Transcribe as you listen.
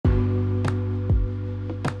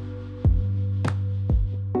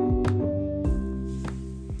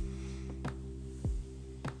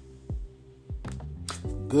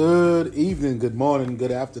Good evening, good morning,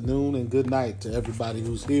 good afternoon, and good night to everybody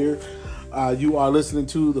who's here. You are listening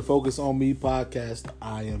to the Focus on Me podcast.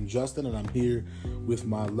 I am Justin, and I'm here with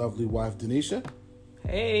my lovely wife, Denisha.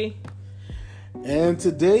 Hey. And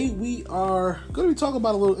today we are going to be talking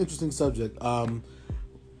about a little interesting subject.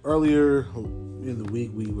 Earlier in the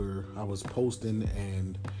week, I was posting,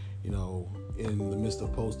 and in the midst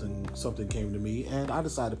of posting, something came to me, and I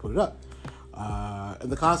decided to put it up. And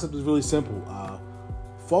the concept is really simple.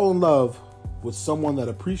 Fall in love with someone that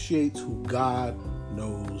appreciates who God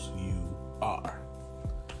knows you are.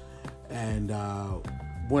 And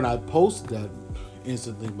when I post that,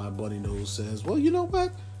 instantly my buddy Nose says, well, you know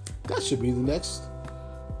what? That should be the next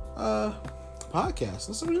podcast.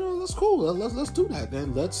 And so, that's cool. Let's do that.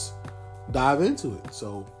 And let's dive into it.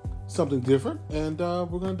 So, something different. And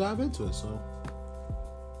we're going to dive into it.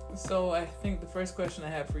 So I think the first question I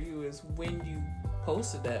have for you is, when you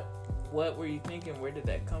posted that, what were you thinking? Where did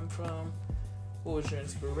that come from? What was your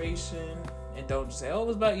inspiration? And don't just say, oh, it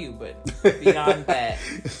was about you, but beyond that,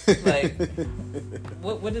 like,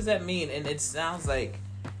 what does that mean? And it sounds like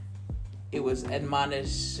it was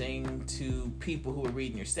admonishing to people who were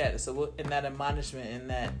reading your status. So what, in that admonishment, in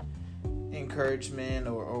that encouragement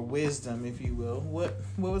or wisdom, if you will, what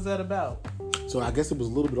was that about? So I guess it was a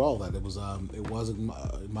little bit of all that. It was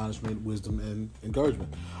admonishment, wisdom, and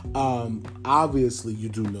encouragement. Obviously, you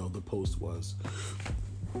do know the post was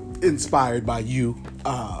inspired by you,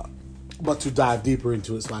 but to dive deeper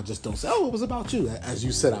into it, so I just don't say, oh, it was about you, as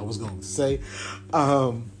you said I was going to say.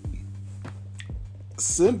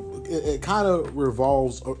 It kind of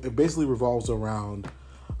revolves. It basically revolves around.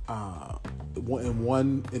 In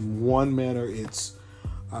one manner, it's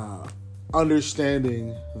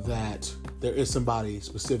understanding that there is somebody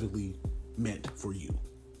specifically meant for you,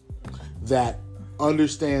 that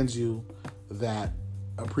understands you, that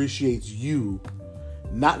appreciates you,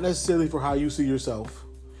 not necessarily for how you see yourself,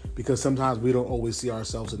 because sometimes we don't always see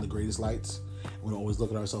ourselves in the greatest lights. We don't always look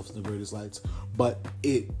at ourselves in the greatest lights, but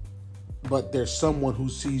there's someone who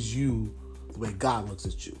sees you the way God looks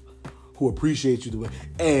at you, who appreciates you the way.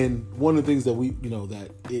 And one of the things that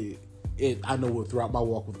I know throughout my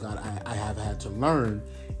walk with God, I have had to learn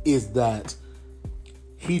is that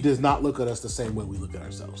He does not look at us the same way we look at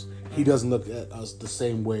ourselves. He doesn't look at us the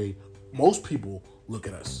same way most people look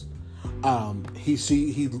at us. He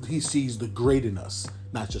sees the great in us,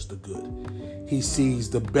 not just the good. He sees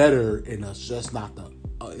the better in us, just not the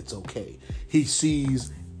it's okay. He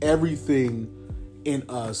sees everything in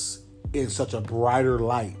us in such a brighter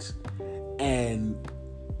light, and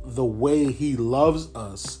the way He loves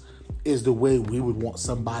us is the way we would want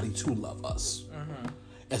somebody to love us. Mm-hmm.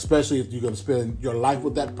 Especially if you're going to spend your life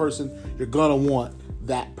with that person, you're going to want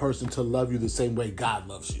that person to love you the same way God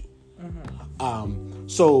loves you.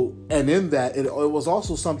 Mm-hmm. And in that, it was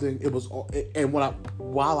also something.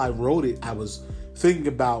 While I wrote it, I was thinking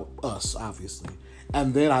about us, obviously,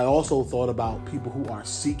 and then I also thought about people who are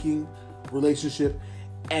seeking relationship,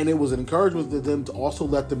 and it was an encouragement to them to also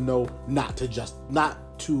let them know not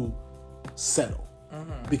to settle.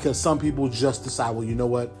 Mm-hmm. Because some people just decide, well, you know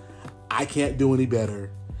what? I can't do any better.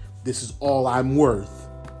 This is all I'm worth.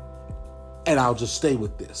 And I'll just stay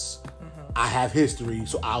with this. Mm-hmm. I have history,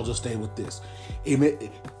 so I'll just stay with this.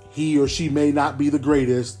 He or she may not be the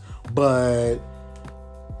greatest, but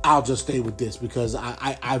I'll just stay with this because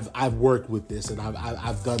I've worked with this and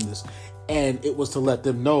I've done this. And it was to let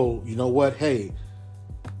them know, you know what? Hey,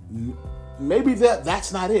 maybe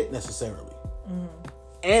that's not it necessarily. Mm-hmm.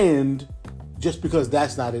 And just because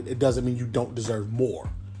that's not it, it doesn't mean you don't deserve more.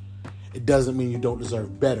 It doesn't mean you don't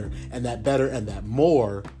deserve better. And that better and that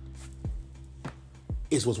more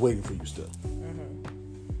is what's waiting for you still.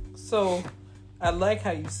 Mm-hmm. So, I like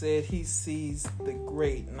how you said He sees the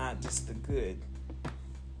great, not just the good.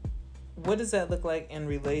 What does that look like in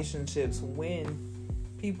relationships when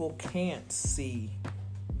people can't see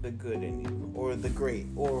the good in you, or the great,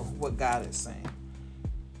 or what God is saying?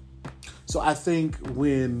 So I think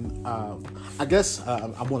when, I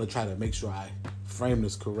want to try to make sure I frame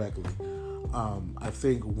this correctly. I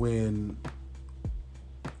think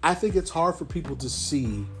it's hard for people to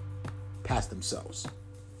see past themselves.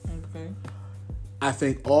 Okay. I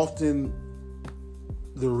think often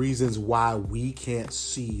the reasons why we can't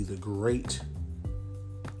see the great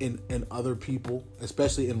in other people,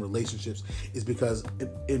 especially in relationships, is because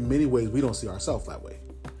in many ways we don't see ourselves that way.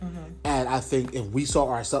 Mm-hmm. And I think if we saw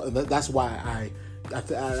ourselves, and that's why I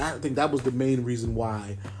think that was the main reason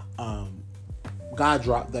why the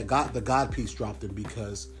God piece dropped in,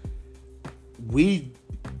 because we,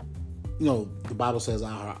 the Bible says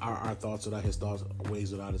our thoughts are not His thoughts, our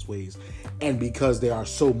ways are not His ways, and because there are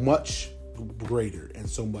so much greater and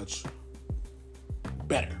so much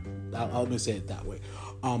better. Let me say it that way.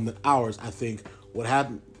 Than ours, I think what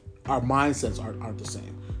happened, our mindsets aren't the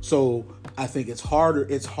same. So I think it's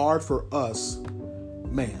hard for us,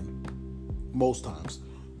 most times,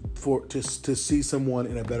 to see someone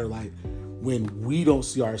in a better light when we don't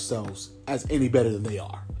see ourselves as any better than they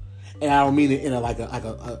are. And I don't mean it in like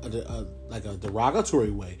a derogatory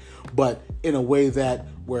way, but in a way that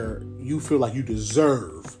where you feel like you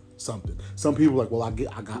deserve something. Some people are like, well, I'll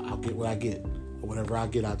get what I get, or whatever I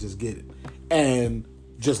get, I'll just get it, and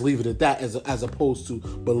just leave it at that, as opposed to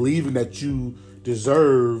believing that you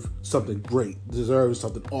deserve something great, deserve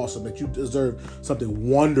something awesome, that you deserve something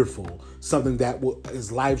wonderful, something that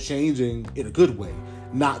is life changing in a good way,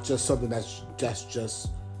 not just something that's just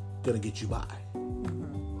gonna get you by.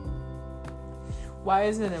 Why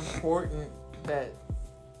is it important that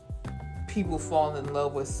people fall in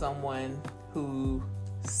love with someone who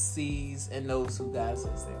sees and knows who God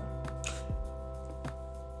says they are?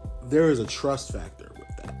 There is a trust factor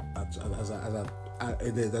with that.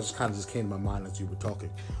 That just kind of just came to my mind as you were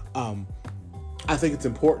talking. I think it's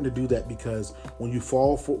important to do that because when you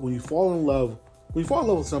fall in love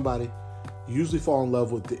with somebody, you usually fall in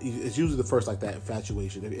love with it's usually the first like that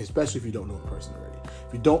infatuation, especially if you don't know the person already.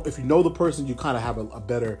 If you know the person, you kind of have a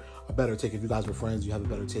better take. If you guys were friends, you have a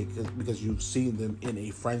better take because you've seen them in a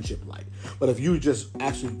friendship light. But if you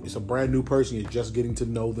it's a brand new person, you're just getting to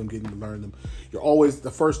know them, getting to learn them, you're always,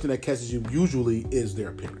 the first thing that catches you usually is their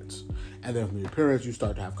appearance. And then from the appearance, you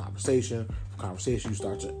start to have conversation. From conversation, you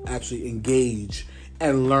start to actually engage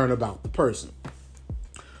and learn about the person.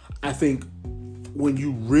 I think when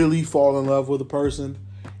you really fall in love with a person,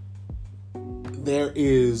 there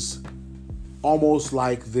is almost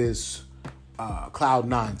like this Cloud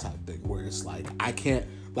 9 type thing where it's like,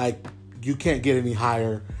 you can't get any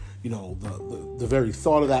higher. You know, the very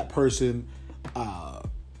thought of that person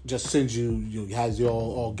just sends has you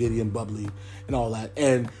all giddy and bubbly and all that.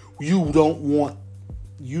 And you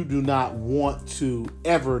do not want to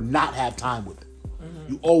ever not have time with it.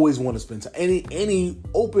 You always want to spend time. Any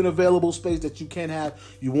open, available space that you can have,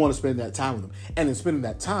 you want to spend that time with them. And in spending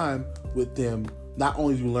that time with them, not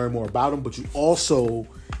only do you learn more about them, but you also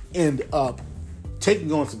end up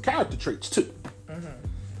taking on some character traits too. Mm-hmm.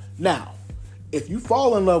 Now, if you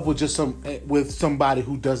fall in love with somebody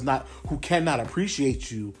who cannot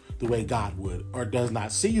appreciate you the way God would, or does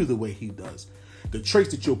not see you the way He does, the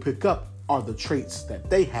traits that you'll pick up are the traits that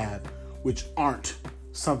they have, which aren't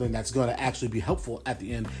something that's going to actually be helpful at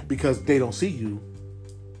the end, because they don't see you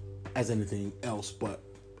as anything else but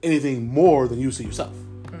anything more than you see yourself.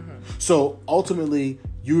 Mm-hmm. So ultimately,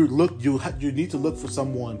 you need to look for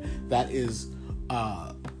someone that is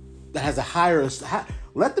that has a higher.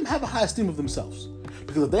 Let them have a high esteem of themselves,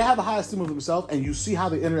 because if they have a high esteem of themselves and you see how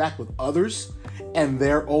they interact with others, and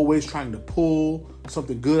they're always trying to pull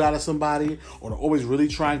something good out of somebody, or they're always really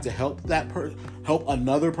trying to help help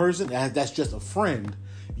another person that's just a friend,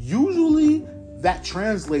 usually that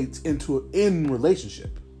translates into in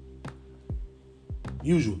relationship.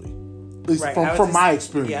 Usually, at least from my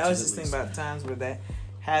experience. Yeah, I was just thinking about times where that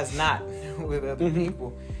has not with other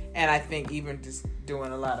people, and I think even just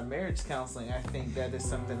doing a lot of marriage counseling, I think that is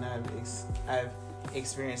something I've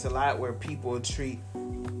experienced a lot, where people treat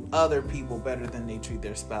other people better than they treat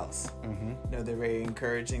their spouse. Mm-hmm. You know, they're very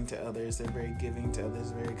encouraging to others, they're very giving to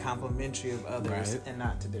others, very complimentary of others, right, and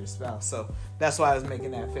not to their spouse. So that's why I was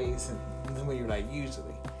making that face, and when you're like,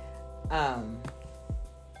 usually.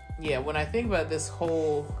 Yeah, when I think about this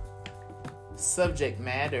whole subject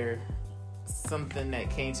matter, something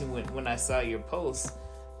that came to me when I saw your post,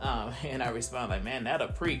 and I responded like, man, that'll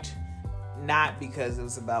preach. Not because it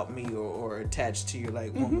was about me or attached to your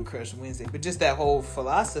Woman Crush Wednesday, but just that whole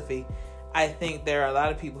philosophy. I think there are a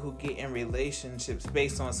lot of people who get in relationships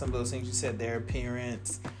based on some of those things you said, their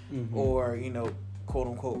appearance, or, quote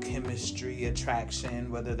unquote chemistry,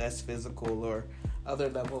 attraction, whether that's physical or other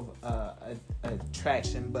level of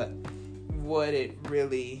attraction. But what it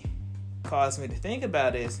really caused me to think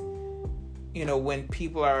about is, when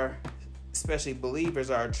people are, especially believers,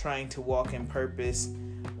 are trying to walk in purpose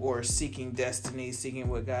or seeking destiny, seeking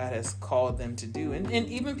what God has called them to do. And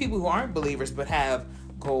even people who aren't believers but have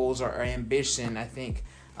goals or ambition, I think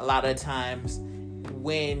a lot of times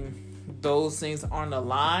when those things aren't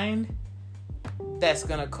aligned, that's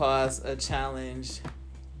going to cause a challenge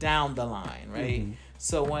down the line, right? Mm-hmm.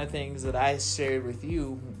 So one of the things that I shared with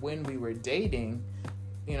you when we were dating,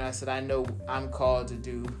 I said, I know I'm called to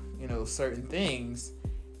do, certain things,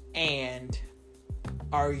 and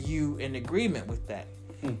are you in agreement with that?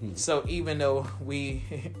 Mm-hmm. So even though we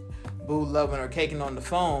boo loving or caking on the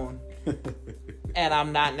phone, and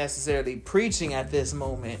I'm not necessarily preaching at this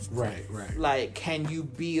moment. Right. Like, can you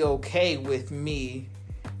be okay with me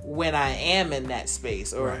when I am in that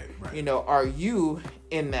space? Or, right. Are you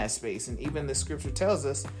in that space? And even the scripture tells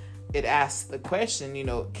us, it asks the question,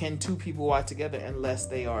 can two people walk together unless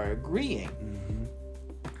they are agreeing? Mm-hmm.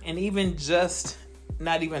 And even just,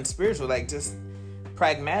 not even spiritual, like just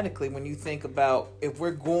pragmatically, when you think about if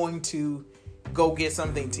we're going to go get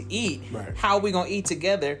something to eat, how are we going to eat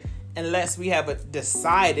together unless we have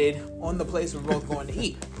decided on the place we're both going to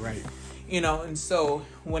eat? Right. And so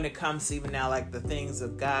when it comes to even now, like the things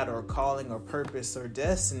of God or calling or purpose or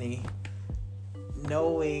destiny,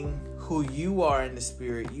 knowing who you are in the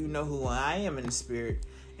spirit, you know who I am in the spirit.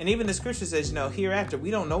 And even the scripture says, hereafter, we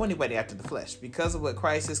don't know anybody after the flesh. Because of what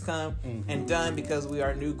Christ has come and done, because we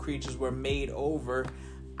are new creatures, we're made over.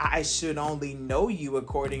 I should only know you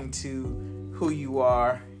according to who you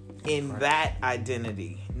are in that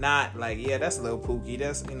identity. Not like, yeah, that's a little pooky.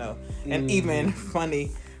 That's, and even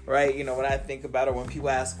funny, right? When I think about it, when people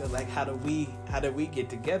ask us, like, how do we get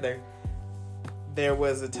together? There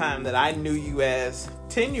was a time that I knew you as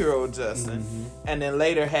 10-year-old Justin, and then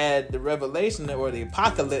later had the revelation or the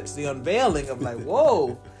apocalypse, the unveiling of like,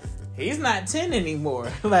 whoa, he's not 10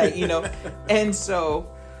 anymore. And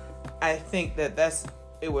so I think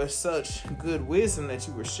it was such good wisdom that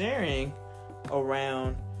you were sharing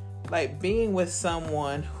around like being with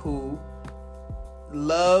someone who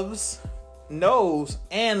knows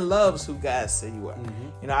and loves who God said you are.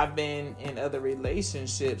 I've been in other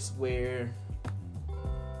relationships where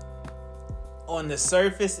on the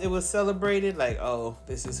surface it was celebrated, like, oh,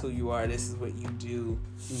 this is who you are, this is what you do.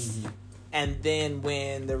 And then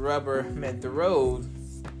when the rubber met the road,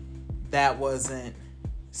 that wasn't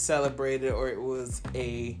celebrated, or it was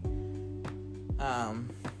a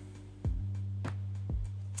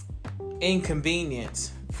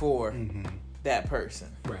inconvenience for that person,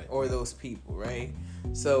 right, or those people, right?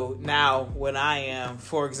 So now when I am,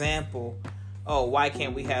 for example, oh, why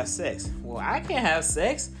can't we have sex? Well, I can't have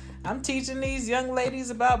sex. I'm teaching these young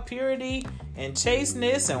ladies about purity and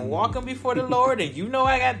chasteness and walking before the Lord, and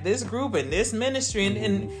I got this group and this ministry,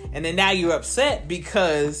 and then now you're upset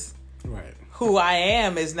because who I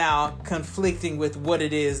am is now conflicting with what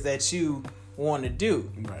it is that you want to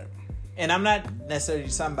do. Right. And I'm not necessarily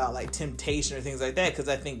talking about like temptation or things like that, because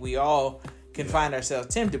I think we all can find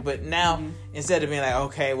ourselves tempted. But now, instead of being like,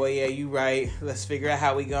 okay, well, yeah, you right, let's figure out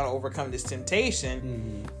how we gonna overcome this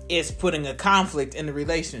temptation, it's putting a conflict in the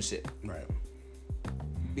relationship. Right.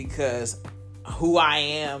 Because who I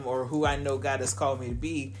am, or who I know God has called me to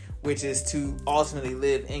be, which is to ultimately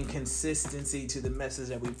live in consistency to the message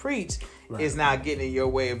that we preach, is not getting in your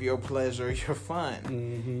way of your pleasure, your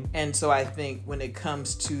fun. And so I think when it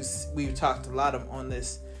comes to, we've talked a lot on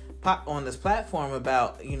this platform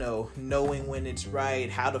about, knowing when it's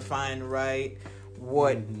right, how to find right,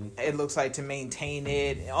 what it looks like to maintain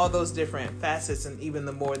it, all those different facets, and even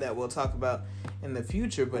the more that we'll talk about in the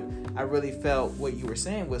future. But I really felt what you were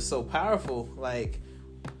saying was so powerful. Like,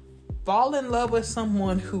 fall in love with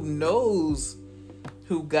someone who knows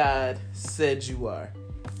who God said you are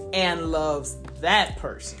and loves that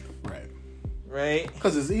person. Right?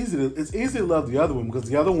 Because it's easy to love the other one, because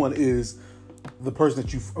the other one is the person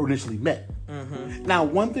that you initially met. Now,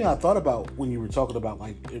 one thing I thought about when you were talking about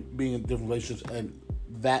like it being in different relationships, and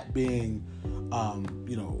that being,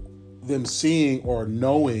 them seeing or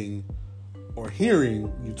knowing or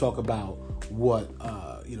hearing you talk about what,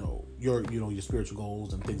 your spiritual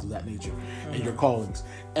goals and things of that nature, and your callings.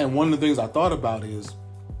 And one of the things I thought about is,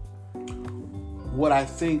 what I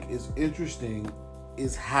think is interesting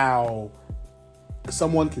is how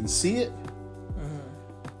someone can see it,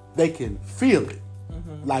 they can feel it,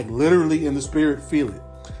 like literally in the spirit, feel it,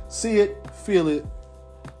 see it, feel it,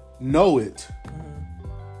 know it,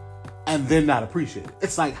 and then not appreciate it.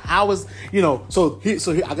 It's like, how is, so here,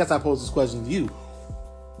 I guess I pose this question to you.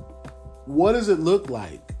 What does it look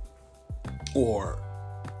like, or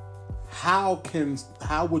how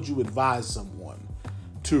would you advise someone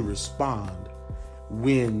to respond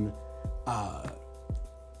when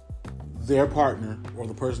their partner, or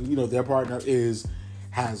the person, their partner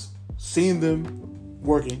has seen them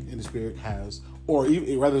working in the spirit, or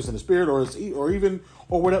even, whether it's in the spirit or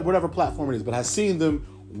whatever platform it is, but has seen them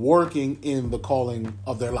working in the calling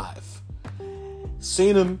of their life,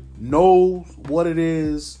 seen them, knows what it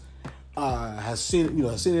is, has seen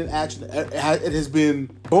it in action. It has been,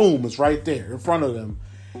 boom, it's right there in front of them,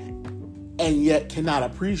 and yet cannot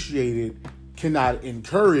appreciate it, cannot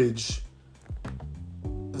encourage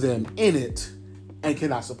them in it, and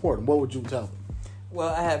cannot support them. What would you tell them?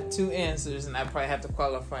 Well, I have two answers, and I probably have to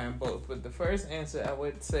qualify them both. But the first answer I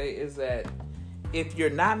would say is that if you're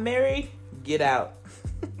not married, get out.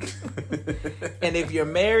 And if you're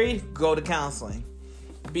married, go to counseling.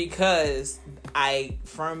 Because I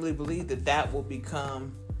firmly believe that will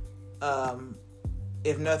become,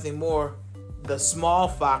 if nothing more, the small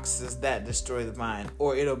foxes that destroy the vine.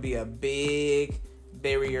 Or it'll be a big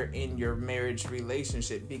barrier in your marriage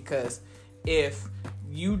relationship. Because if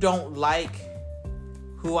you don't like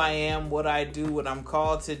who I am, what I do, what I'm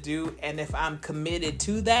called to do, and if I'm committed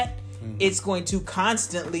to that, it's going to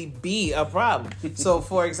constantly be a problem. So,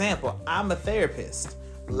 for example, I'm a therapist.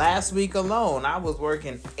 Last week alone, I was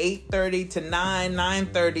working 8:30 to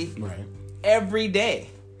 9:30 every day.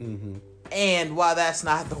 Mm-hmm. And while that's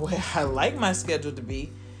not the way I like my schedule to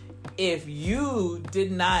be, if you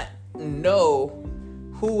did not know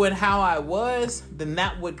who and how I was, then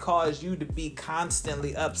that would cause you to be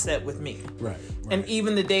constantly upset with me. Right. And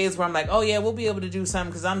even the days where I'm like, oh yeah, we'll be able to do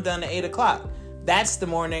something because I'm done at 8 o'clock. That's the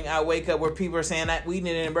morning I wake up where people are saying that we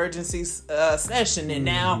need an emergency session. And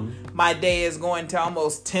now my day is going to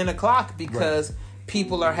almost 10 o'clock because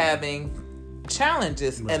people are having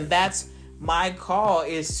challenges. Right. And that's my call,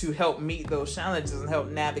 is to help meet those challenges and help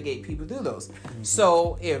navigate people through those. Mm-hmm.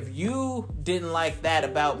 So if you didn't like that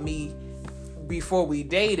about me before we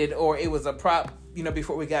dated, or it was a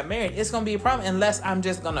before we got married, it's going to be a problem unless I'm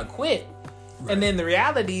just going to quit. Right. And then the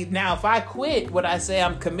reality, now if I quit what I say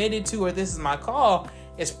I'm committed to, or this is my call,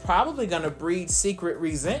 it's probably going to breed secret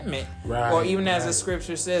resentment. Right. Or even as the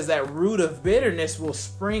scripture says, that root of bitterness will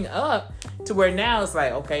spring up to where now it's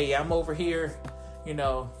like, okay, I'm over here,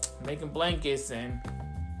 making blankets,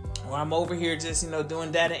 or I'm over here just,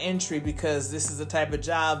 doing data entry because this is the type of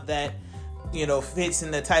job that, fits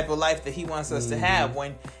in the type of life that he wants us to have,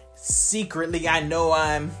 when secretly I know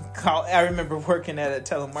I remember working at a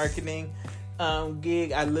telemarketing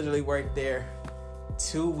gig. I literally worked there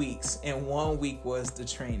 2 weeks, and 1 week was the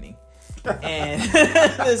training. And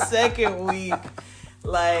the second week,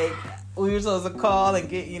 like, we were supposed to call and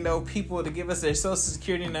get, people to give us their social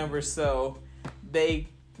security number so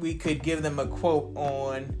we could give them a quote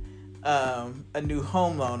on a new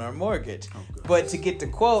home loan or mortgage. But to get the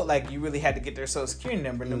quote, like, you really had to get their social security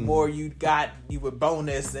number. And the more you got, you would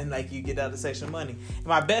bonus, and like you get other section of money. And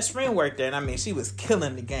my best friend worked there, and she was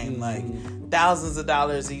killing the game, like thousands of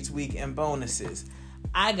dollars each week in bonuses.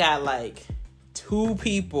 I got like 2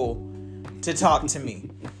 people to talk to me.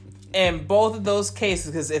 And both of those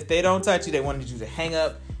cases, because if they don't touch you, they wanted you to hang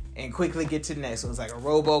up and quickly get to the next one. It's like a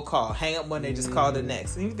robocall. Hang up one, they just call the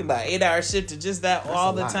next. And you think about 8-hour shift to just that's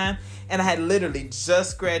all the time. And I had literally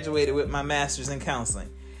just graduated with my master's in counseling.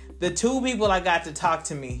 The 2 people I got to talk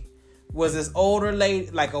to me was this older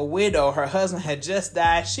lady, like a widow. Her husband had just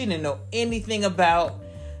died. She didn't know anything about,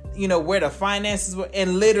 where the finances were.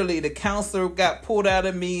 And literally the counselor got pulled out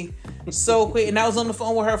of me so quick. And I was on the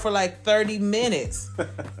phone with her for like 30 minutes.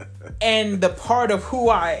 And the part of who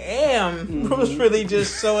I am was really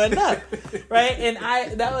just showing up, right? And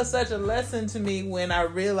that was such a lesson to me when I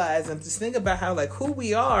realized, and just think about how, like, who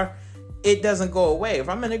we are, it doesn't go away. If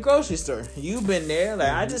I'm in a grocery store, you've been there,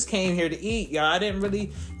 like, I just came here to eat, y'all. I didn't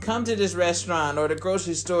really come to this restaurant or the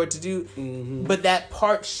grocery store to do, but that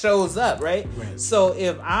part shows up, right? So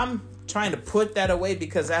if I'm trying to put that away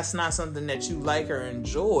because that's not something that you like or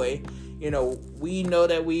enjoy, we know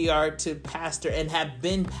that we are to pastor and have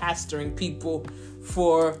been pastoring people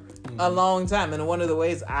for a long time. And one of the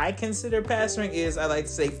ways I consider pastoring is, I like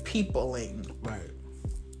to say, peopling. Right.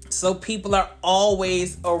 So people are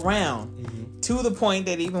always around, to the point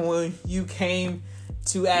that even when you came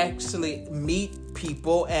to actually meet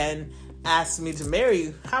people and asked me to marry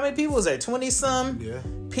you, how many people was there?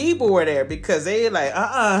 20-some people were there, because they like,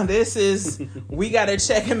 this is, we got to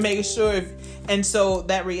check and make sure. And so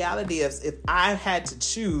that reality is, if I had to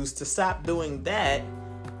choose to stop doing that,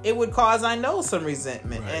 it would cause, I know, some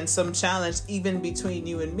resentment and some challenge even between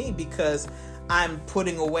you and me, because I'm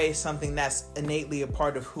putting away something that's innately a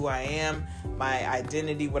part of who I am, my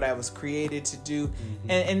identity, what I was created to do.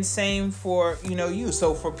 And same for, you.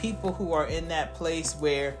 So for people who are in that place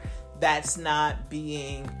where that's not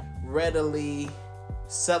being readily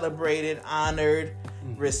celebrated, honored,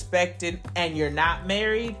 respected, and you're not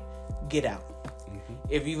married, get out.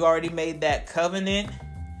 If you've already made that covenant,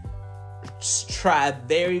 try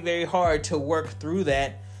very, very hard to work through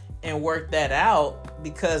that and work that out,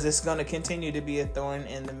 because it's going to continue to be a thorn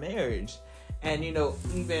in the marriage. And,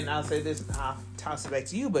 even I'll say this, I'll toss it back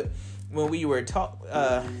to you, but when we were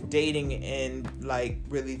dating and like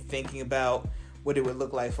really thinking about what it would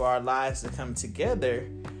look like for our lives to come together,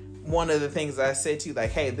 one of the things I said to you,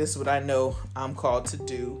 like, hey, this is what I know I'm called to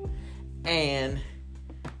do, and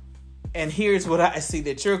here's what I see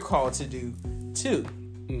that you're called to do too.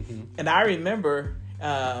 And I remember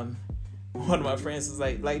one of my friends was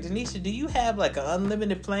like, Denisha, do you have like an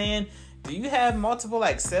unlimited plan? Do you have multiple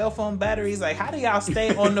like cell phone batteries? Like, how do y'all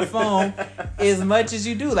stay on the phone as much as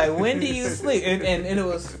you do? Like, when do you sleep? And it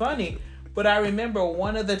was funny, but I remember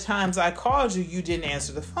one of the times I called you, you didn't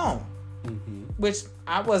answer the phone, which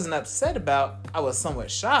I wasn't upset about. I was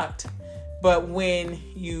somewhat shocked. But when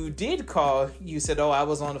you did call, you said, oh, I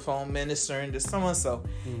was on the phone ministering to so-and-so.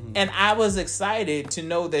 And I was excited to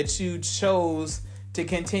know that you chose to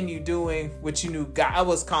continue doing what you knew God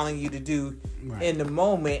was calling you to do in the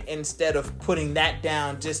moment, instead of putting that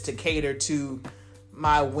down just to cater to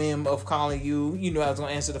my whim of calling you. You knew I was going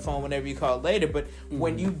to answer the phone whenever you called later. But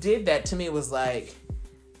when you did that, to me, it was like,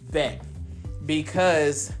 bet.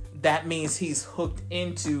 Because that means he's hooked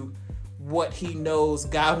into what he knows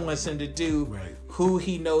God wants him to do, who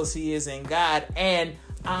he knows he is in God, and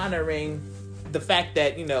honoring the fact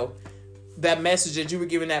that, you know, that message that you were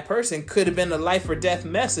giving that person could have been a life or death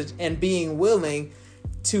message, and being willing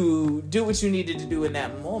to do what you needed to do in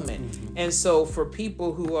that moment. And so for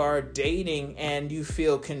people who are dating and you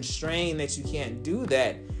feel constrained that you can't do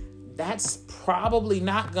that, that's probably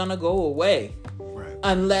not gonna go away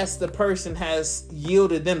unless the person has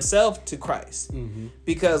yielded themselves to Christ.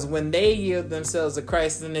 Because when they yield themselves to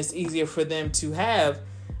Christ, then it's easier for them to have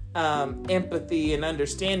empathy and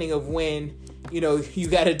understanding of when, you know, you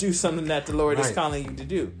got to do something that the Lord is calling you to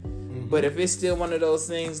do. But if it's still one of those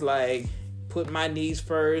things like put my needs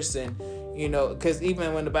first, and, you know, because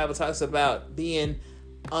even when the Bible talks about being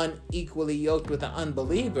unequally yoked with an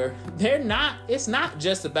unbeliever, it's not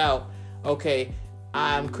just about, okay,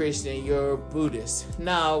 I'm Christian, you're Buddhist.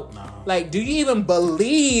 No. Like, do you even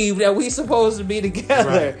believe that we're supposed to be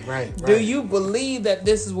together? Right. Do you believe that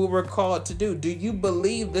this is what we're called to do? Do you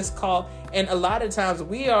believe this call? And a lot of times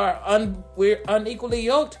we're unequally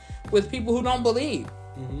yoked with people who don't believe.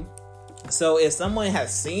 So if someone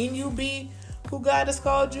has seen you be who God has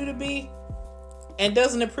called you to be and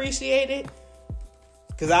doesn't appreciate it,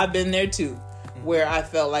 because I've been there too, where I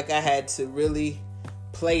felt like I had to really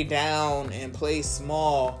play down and play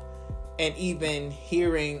small, and even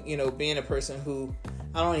hearing, you know, being a person who,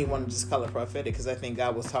 I don't even want to just call it prophetic, because I think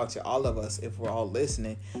God will talk to all of us if we're all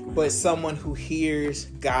listening, but someone who hears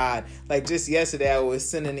God. Like just yesterday, I was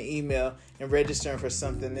sending an email and registering for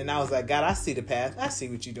something, and I was like, God, I see the path. I see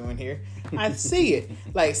what you're doing here. I see it.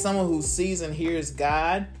 Like someone who sees and hears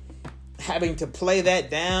God, having to play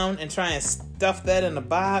that down and try and stuff that in a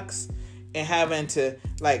box, and having to,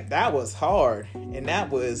 like, that was hard, and that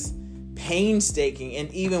was painstaking, and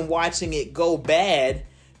even watching it go bad,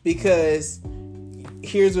 because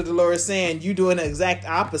here's what the Lord is saying, you doing the exact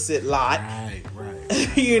opposite lot.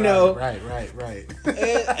 You know. Right.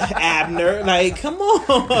 Abner, like, come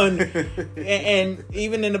on. and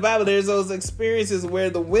even in the Bible, there's those experiences where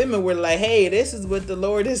the women were like, hey, this is what the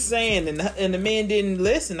Lord is saying, and the men didn't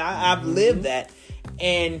listen. I've lived that.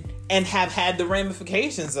 And have had the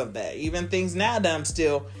ramifications of that. Even things now that I'm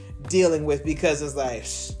still dealing with, because it's like,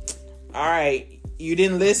 all right, you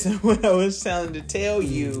didn't listen when I was trying to tell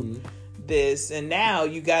you this, and now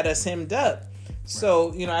you got us hemmed up.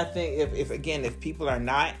 So, you know, I think if people are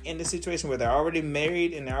not in the situation where they're already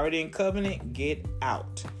married and they're already in covenant, get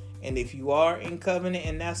out. And if you are in covenant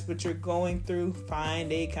and that's what you're going through,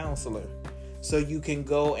 find a counselor so you can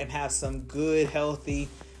go and have some good, healthy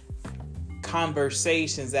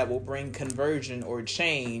conversations that will bring conversion or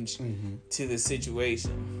change to the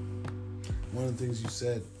situation. One of the things you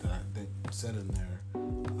said that I think said in there,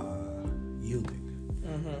 yielding.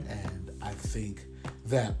 And I think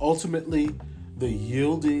that ultimately the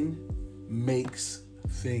yielding makes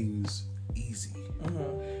things easy.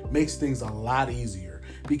 Makes things a lot easier,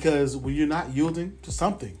 because when you're not yielding to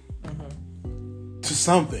something,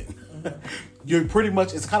 you're pretty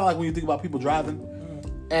much, it's kind of like when you think about people driving.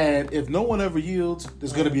 And if no one ever yields,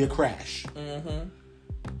 there's going to be a crash.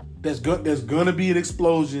 There's going to be an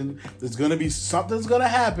explosion. There's going to be something's going to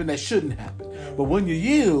happen that shouldn't happen. But when you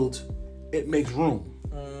yield, it makes room.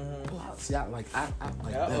 See, I like that.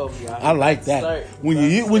 I like that. When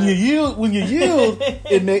you yield,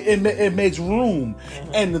 it makes room.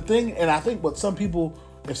 And the thing, and I think if some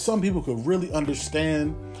people could really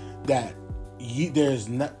understand that it's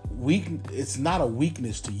not a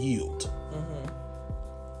weakness to yield.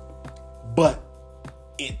 But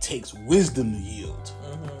it takes wisdom to yield.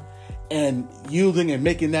 And yielding and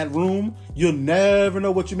making that room, you'll never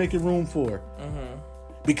know what you're making room for.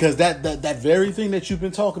 Because that very thing that you've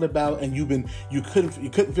been talking about, and you couldn't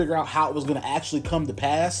figure out how it was going to actually come to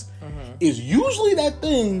pass, is usually that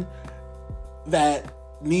thing that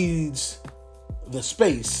needs the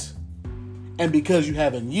space. And because you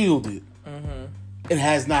haven't yielded, it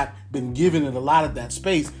has not been given it a lot of that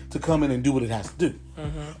space to come in and do what it has to do.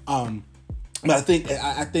 But I think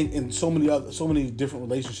in so many different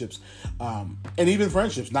relationships, and even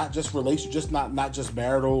friendships, not just not just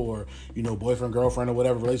marital or boyfriend, girlfriend, or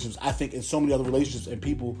whatever relationships. I think in so many other relationships, and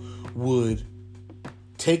people would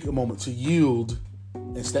take a moment to yield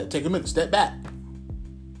and take a minute, step back.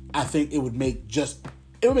 I think it would make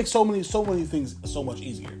so many things so much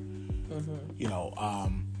easier.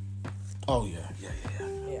 Oh yeah.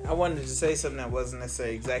 I wanted to say something that wasn't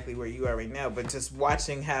necessarily exactly where you are right now, but just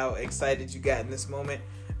watching how excited you got in this moment.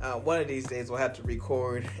 One of these days we'll have to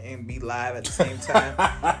record and be live at the same time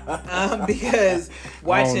because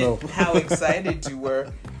watching how excited you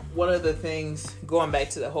were. One of the things, going back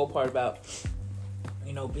to the whole part about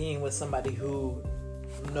being with somebody who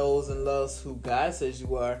knows and loves who God says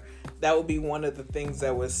you are, that would be one of the things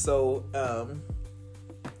that was so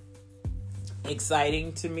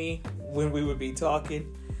exciting to me when we would be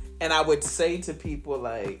talking. And I would say to people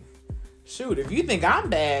like, shoot, if you think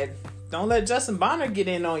I'm bad, don't let Justin Bonner get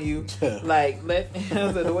in on you. Like,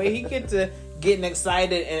 the way he get to getting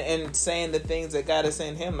excited and saying the things that God is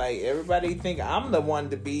saying to him, like, everybody think I'm the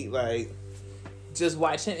one to be, like, just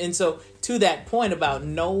watch him. And so, to that point about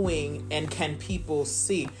knowing and can people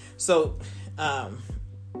see. So, a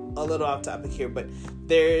little off topic here, but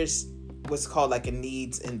there's what's called like a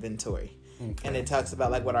needs inventory. Okay. And it talks about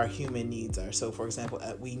like what our human needs are. So, for example,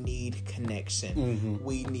 we need connection. Mm-hmm.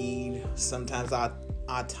 We need sometimes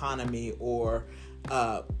autonomy or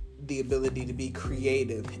the ability to be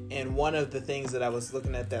creative. And one of the things that I was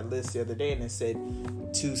looking at that list the other day, and it said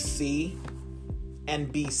to see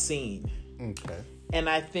and be seen. Okay. And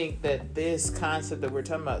I think that this concept that we're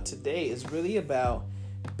talking about today is really about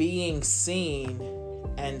being seen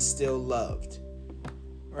and still loved,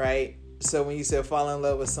 right? So when you say fall in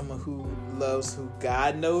love with someone who loves who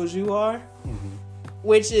God knows you are,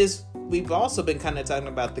 which is, we've also been kind of talking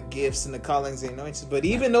about the gifts and the callings and anointings, but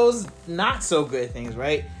even those not so good things,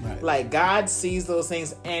 right? Like God sees those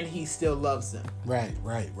things and he still loves them. Right?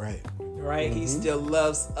 Mm-hmm. He still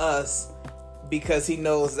loves us because he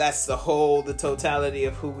knows that's the totality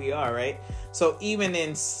of who we are, right? So even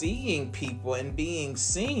in seeing people and being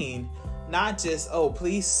seen, not just,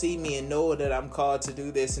 please see me and know that I'm called to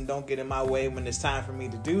do this and don't get in my way when it's time for me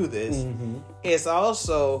to do this. Mm-hmm. It's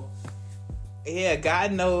also,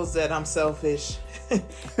 God knows that I'm selfish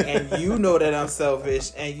and you know that I'm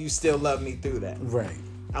selfish and you still love me through that. Right.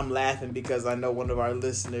 I'm laughing because I know one of our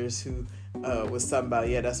listeners who was talking about,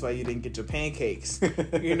 that's why you didn't get your pancakes.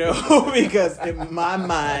 Because in my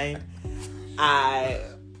mind, I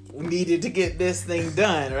needed to get this thing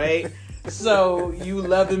done, right? So you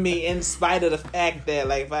loving me in spite of the fact that,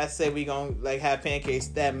 like, if I say we gonna like have pancakes,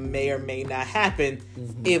 that may or may not happen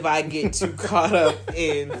if I get too caught up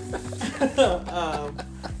in,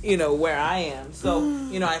 where I am. So,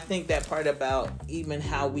 I think that part about even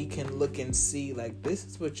how we can look and see, like, this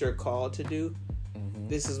is what you're called to do. Mm-hmm.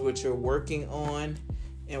 This is what you're working on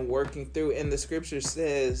and working through. And the scripture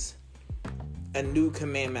says, a new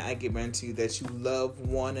commandment I give unto you, that you love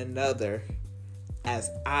one another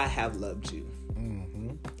as I have loved you.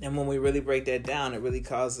 Mm-hmm. And when we really break that down, it really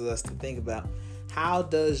causes us to think about, how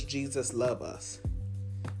does Jesus love us?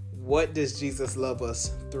 What does Jesus love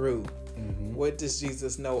us through? Mm-hmm. What does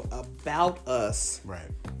Jesus know about us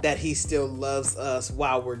that he still loves us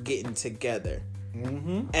while we're getting together?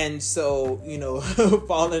 Mm-hmm. And so,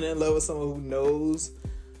 falling in love with someone who knows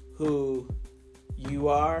who you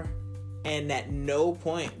are, and at no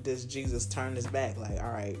point does Jesus turn his back like,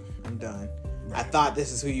 all right, I'm done. I thought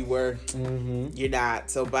this is who you were. Mm-hmm. You're not,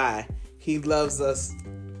 so bye. He loves us,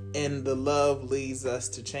 and the love leads us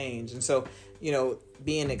to change. And so,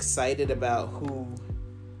 being excited about who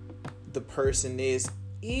the person is,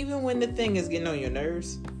 even when the thing is getting on your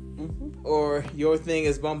nerves, or your thing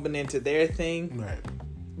is bumping into their thing. Right.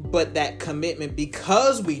 But that commitment,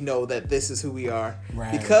 because we know that this is who we are,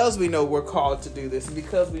 because we know we're called to do this, and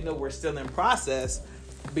because we know we're still in process,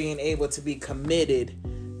 being able to be committed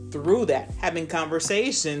through that, having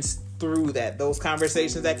conversations through that, those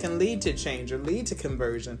conversations that can lead to change or lead to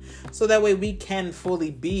conversion, so that way we can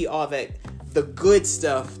fully be all that, the good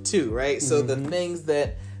stuff too, right? Mm-hmm. So the things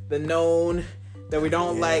that the known that we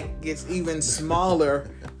don't like gets even smaller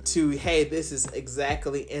to, hey, this is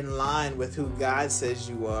exactly in line with who God says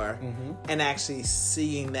you are, and actually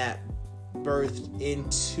seeing that birthed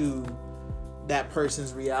into that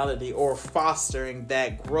person's reality, or fostering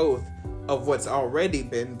that growth of what's already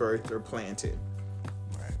been birthed or planted.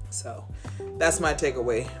 Right. So that's my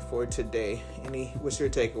takeaway for today. What's your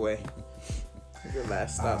takeaway? Your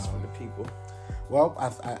last thoughts from the people. Well,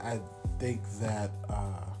 I think that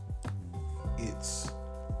it's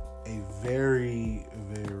a very,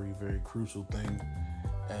 very, very crucial thing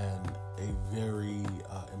and a very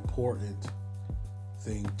important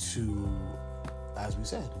thing to, as we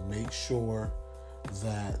said, make sure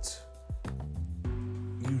that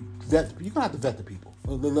you're gonna have to vet the people.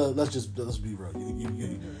 Let's be real.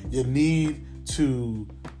 You need to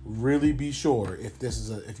really be sure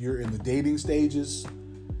if you're in the dating stages.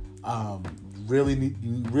 Really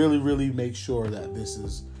make sure that this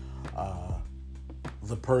is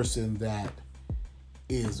the person that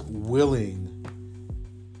is willing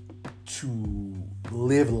to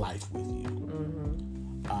live life with you,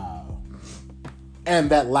 and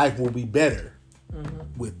that life will be better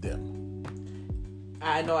with them.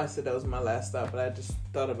 I know I said that was my last thought, but I just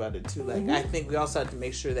thought about it too. Like, I think we also have to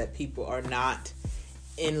make sure that people are not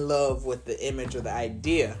in love with the image or the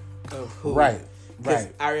idea of who. Right.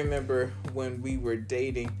 I remember when we were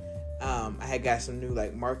dating, I had got some new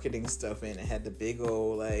like marketing stuff in. It had the big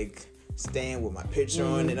old like stand with my picture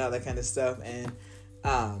on and all that kind of stuff. And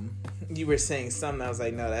you were saying something. I was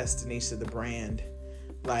like, no, that's Tanisha the brand.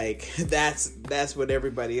 Like that's what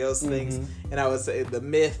everybody else thinks. And I would say the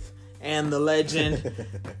myth and the legend.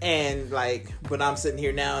 And like, but I'm sitting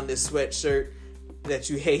here now in this sweatshirt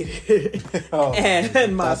that you hated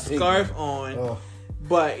and my scarf on.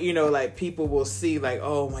 But, you know, like, people will see, like,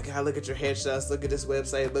 oh, my God, look at your headshots. Look at this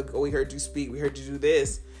website. Look, we heard you speak. We heard you do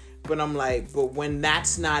this. But I'm like, but when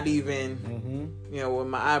that's not even, you know, when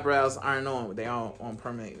my eyebrows aren't on, they are on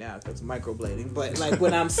permanent now because microblading. But, like,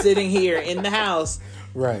 when I'm sitting here in the house,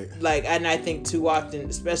 right? Like, and I think too often,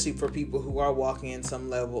 especially for people who are walking in some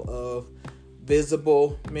level of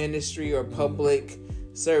visible ministry or public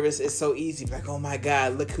service, it's so easy. Like, oh, my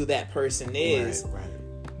God, look who that person is. Right.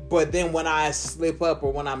 But then when I slip up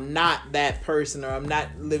or when I'm not that person or I'm not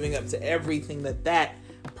living up to everything that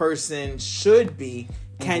person should be,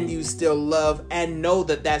 can you still love and know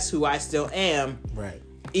that that's who I still am? Right.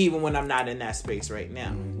 Even when I'm not in that space right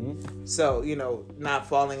now. So, you know, not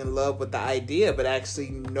falling in love with the idea, but actually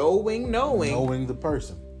knowing the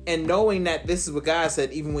person. And knowing that this is what God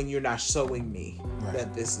said, even when you're not showing me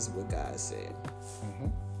that this is what God said.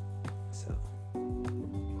 So,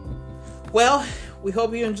 well, we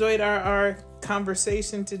hope you enjoyed our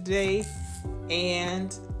conversation today.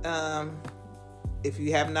 And if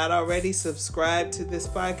you have not already, subscribe to this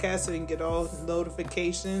podcast so you can get all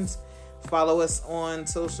notifications. Follow us on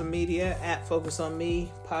social media at Focus On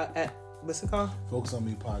Me. What's it called? Focus On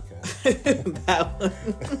Me Podcast. That one.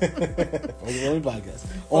 Focus On Me Podcast.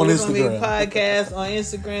 On Instagram. Focus On Me Podcast on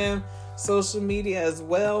Instagram, social media as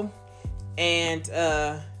well. And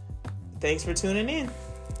thanks for tuning in.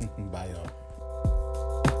 Bye, y'all.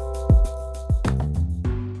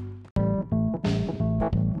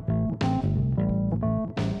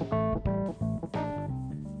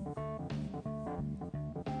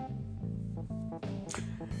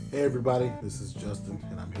 Hey everybody, this is Justin,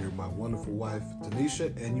 and I'm here with my wonderful wife,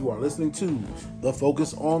 Tanisha, and you are listening to the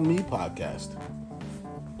Focus On Me podcast.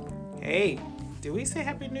 Hey, did we say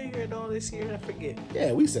Happy New Year at all this year? I forget.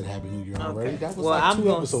 Yeah, we said Happy New Year already. That was I'm 2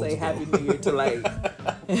 gonna episodes say ago. Happy New Year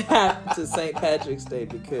to St. Patrick's Day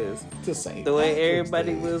because the way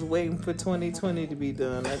everybody was waiting for 2020 to be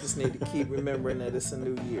done, I just need to keep remembering that it's a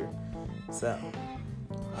new year. So,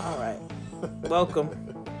 all right,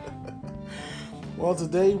 welcome. Well,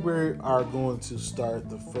 today we are going to start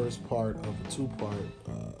the first part of a 2-part,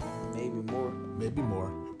 maybe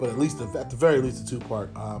more, but at the very least a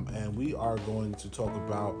 2-part. And we are going to talk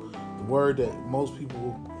about the word that most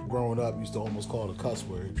people growing up used to almost call a cuss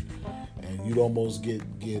word, and you'd almost get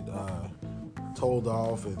told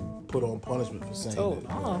off and put on punishment for saying Told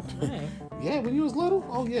it. off, man. Yeah, when you was little.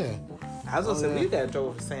 Oh yeah. I was gonna say we got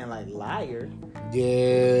trouble for saying like liar.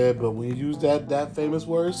 Yeah, but when you use that famous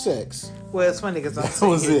word, sex. Well, it's funny because I'm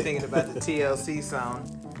sitting here thinking about the TLC song.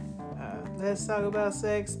 Let's talk about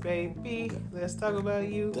sex, baby. Let's talk about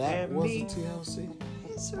you and me. That wasn't TLC.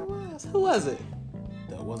 It sure was. Who was it?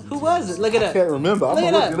 That wasn't. Who TLC. was it? Look it up. I can't remember. I'm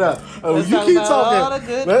gonna look it up. Let's you talk keep about talking. all the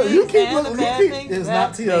good things and the bad things It's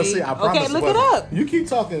not that TLC. made- I promise. Okay, look it up. You keep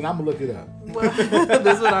talking, and I'm gonna look it up. Well,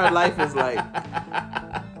 this is what our life is like.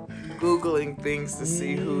 Googling things to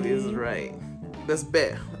see who is right. Let's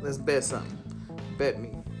bet. Let's bet something. Bet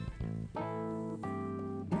me.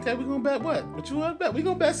 Okay, we're gonna bet what? What you want to bet? We're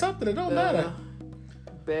gonna bet something. It don't matter.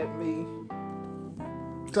 Bet me.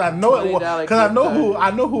 Cause I know it. $20 Because I know gift who. I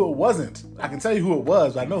know who it wasn't. I can tell you who it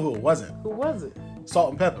was, but I know who it wasn't. Who was it? Salt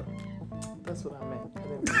and Pepper. That's what I meant.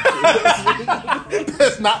 I didn't mean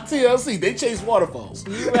That's not TLC. They chase waterfalls.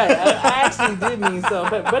 You're right. I actually did mean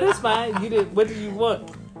something, but it's fine. You did. What do you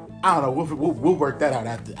want? I don't know. We'll work that out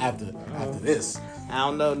after this. I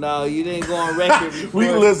don't know. No, you didn't go on record before. We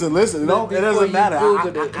listen. No, it before doesn't you matter.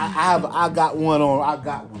 Googled it. I got one on. I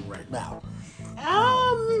got one right now.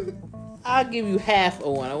 I'll give you half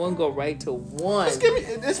of one. I wouldn't go right to one. Just give me.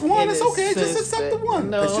 It's one. It's okay. Just accept the one.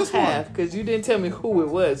 No, it's just half, one. because you didn't tell me who it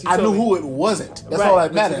was. I knew who it wasn't. That's Right, all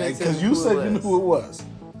that but you mattered. didn't tell Because me you who said it you knew was. who it was.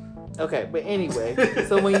 Okay, but anyway,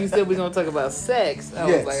 so when you said we're gonna talk about sex, I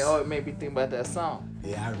Yes. was like, oh, it made me think about that song.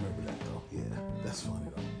 Yeah, I remember that though. Yeah, that's funny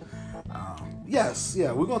though. Yes,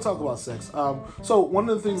 yeah, we're gonna talk about sex. So one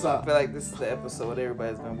of the things I feel like this is the episode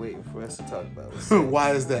everybody's been waiting for us to talk about.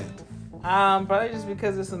 why is that? Probably just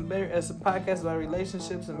because it's a podcast about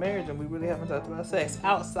relationships and marriage, and we really haven't talked about sex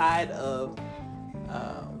outside of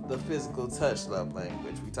the physical touch love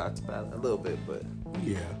language. We talked about it a little bit, but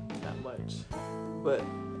Yeah. not much. But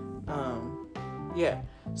yeah.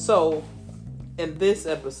 So in this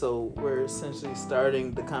episode, we're essentially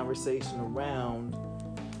starting the conversation around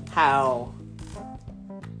how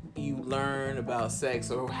you learn about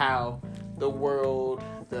sex, or how the world,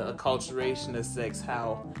 the acculturation of sex,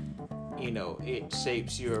 how it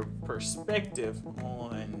shapes your perspective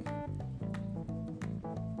on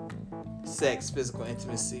sex, physical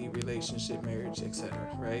intimacy, relationship, marriage, etc.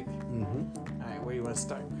 Right? Mm-hmm. All right, where you want to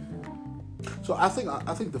start? So I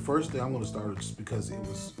think the first thing I'm going to start just because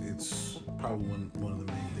it's probably one of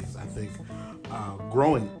the main things. I think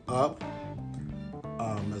growing up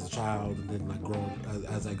as a child, and then like growing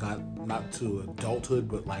as I got not to adulthood,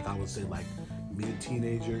 but like I would say like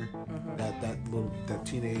mid-teenager, that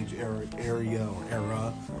teenage area.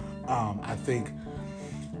 I think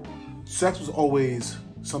sex was always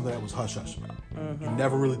something that was hush hush about. You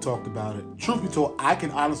never really talked about it. Truth be told, I can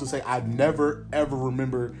honestly say I never ever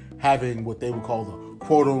remember having what they would call the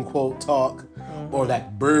quote unquote talk, or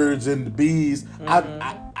that birds and the bees.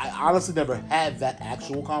 I honestly never had that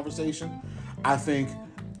actual conversation. I think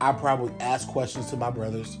I probably asked questions to my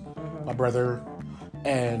brother,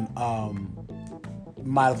 and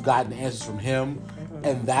might have gotten answers from him,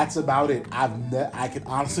 and that's about it. I can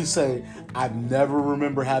honestly say I've never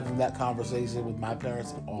remember having that conversation with my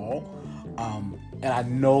parents at all. And I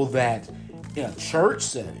know that in a church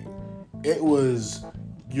setting, it was,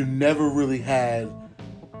 you never really had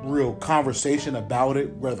real conversation about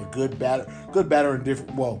it, whether good, bad, or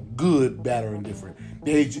indifferent. Well, good, bad, or indifferent.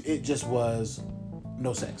 It just was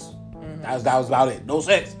no sex. That was about it. No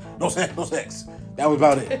sex. That was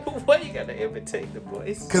about it. Why you gotta imitate the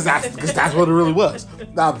voice? Because that's what it really was.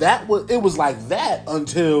 Now it was like that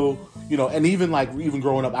until, and even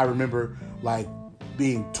growing up, I remember like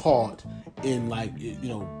being taught in like,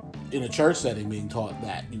 in a church setting, being taught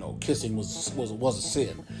that, kissing was a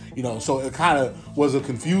sin. So it kind of was a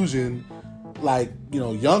confusion, like,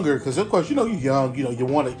 younger, because of course, you're young, you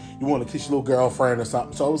want to kiss your little girlfriend or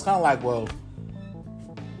something. So it was kind of like, well,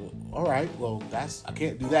 all right, well, I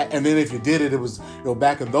can't do that. And then if you did it, it was,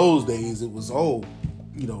 back in those days, it was, you're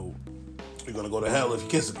gonna go to hell if you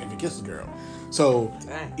kiss a girl. So,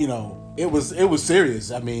 it was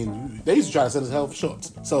serious. I mean, they used to try to send us hell for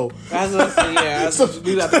shorts. So that's what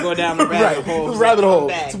we have to go down the rabbit hole. Right,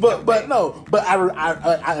 but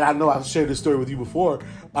I know I've shared this story with you before,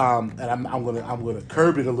 and I'm gonna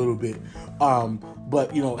curb it a little bit.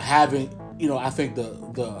 But having, I think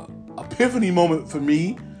the epiphany moment for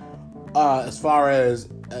me, as far as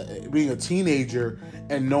being a teenager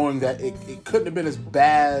and knowing that it couldn't have been as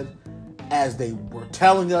bad as they were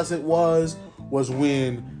telling us it was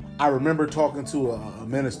when I remember talking to a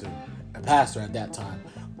minister, a pastor at that time,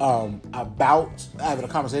 about having a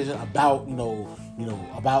conversation about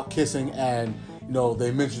about kissing, and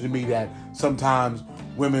they mentioned to me that sometimes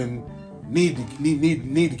women need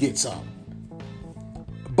to get some,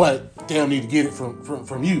 but they don't need to get it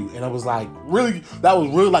from you. And I was like, really, that was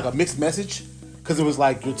really like a mixed message, because it was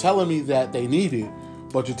like, you're telling me that they need it,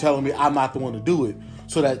 but you're telling me I'm not the one to do it.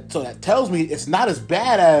 So that tells me it's not as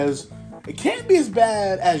bad as, it can't be as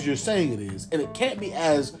bad as you're saying it is, and it can't be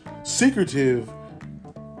as secretive.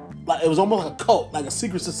 Like, it was almost like a cult, like a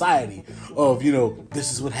secret society of,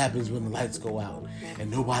 this is what happens when the lights go out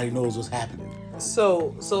and nobody knows what's happening.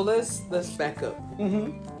 So let's back up.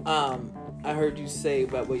 I heard you say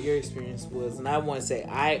about what your experience was, and I want to say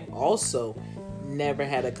I also never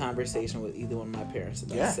had a conversation with either one of my parents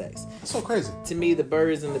about sex. That's so crazy. To me, the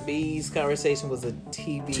birds and the bees conversation was a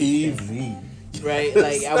TV thing, right?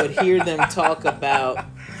 Like, I would hear them talk about,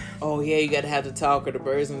 oh yeah, you got to have the talk, or the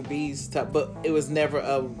birds and the bees talk, but it was never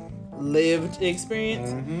a lived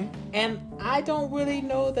experience. And I don't really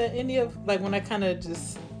know that any of, like, when I kind of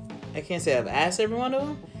just, I can't say I've asked every one of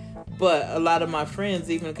them, but a lot of my friends,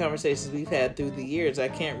 even the conversations we've had through the years, I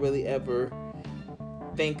can't really ever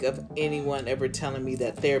think of anyone ever telling me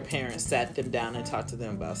that their parents sat them down and talked to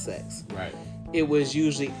them about sex. Right. It was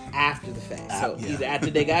usually after the fact. So either after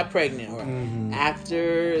they got pregnant or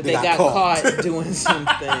after they got caught doing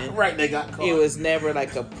something. Right, they got caught. It was never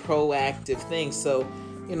like a proactive thing. So,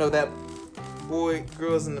 that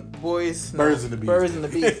birds and the bees. Birds and the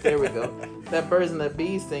bees. There we go. That birds and the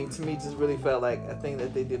bees thing to me just really felt like a thing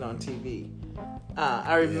that they did on TV.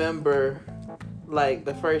 I remember like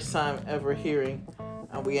the first time ever hearing,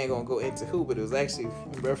 we ain't gonna go into who, but it was actually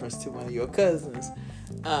in reference to one of your cousins.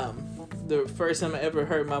 The first time I ever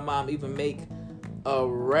heard my mom even make a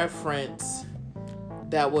reference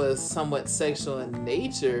that was somewhat sexual in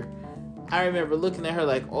nature, I remember looking at her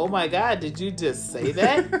like, oh my God, did you just say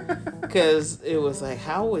that? Because it was like,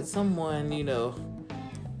 how would someone,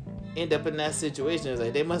 end up in that situation? It was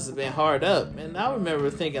like, they must have been hard up. And I remember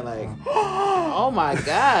thinking like, oh my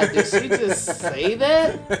God, did she just say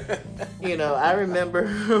that? I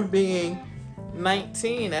remember being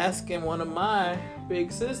 19 asking one of my big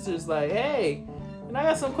sisters like, hey, I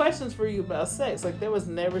got some questions for you about sex. Like, there was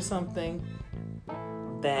never something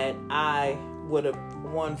that I would have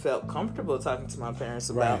felt comfortable talking to my parents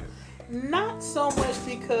about. Right. Not so much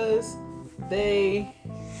because they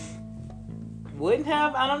wouldn't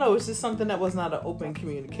have, I don't know, it's just something that was not an open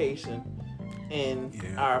communication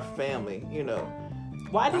in our family.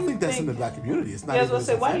 Why do you think that's in the black community? It's not. I was gonna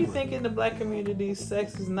say, why do you think in the black community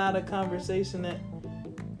sex is not a conversation that?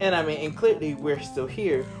 And I mean, and clearly we're still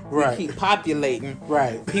here. Right. We keep populating.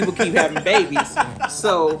 Right. People keep having babies.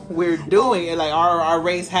 So we're doing it. Like our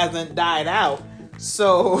race hasn't died out.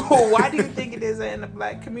 So why do you think it is that in the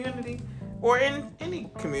black community or in any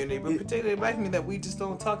community, but particularly black community, that we just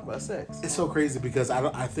don't talk about sex? It's so crazy because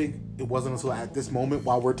I think it wasn't until at this moment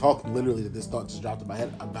while we're talking literally that this thought just dropped in my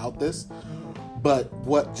head about this. But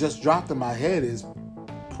what just dropped in my head is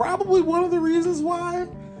probably one of the reasons why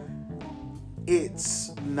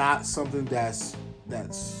it's not something that's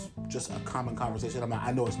just a common conversation.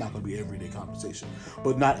 I know it's not going to be an everyday conversation,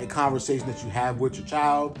 but not a conversation that you have with your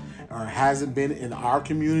child or hasn't been in our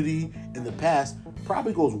community in the past.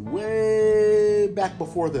 Probably goes way back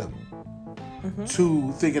before them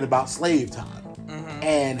to thinking about slave time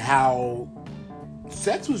and how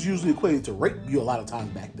sex was usually equated to rape you a lot of times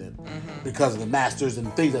back then because of the masters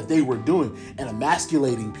and things that they were doing and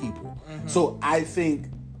emasculating people. So I think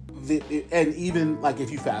and even like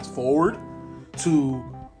if you fast forward to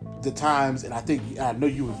the times, and I know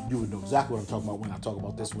you would know exactly what I'm talking about when I talk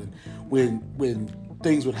about this, when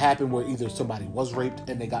things would happen where either somebody was raped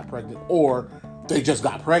and they got pregnant or they just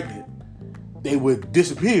got pregnant, they would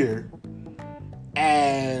disappear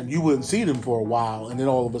and you wouldn't see them for a while, and then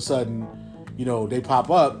all of a sudden, they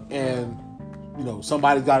pop up and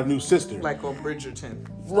somebody's got a new sister. Like on Bridgerton.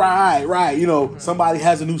 Right. Somebody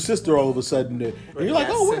has a new sister all of a sudden. And you're like,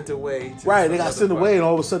 oh, sent away. Right, they got sent away, and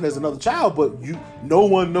all of a sudden there's another child, but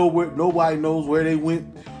nobody knows where they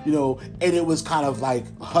went, and it was kind of like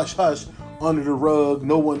hush hush under the rug.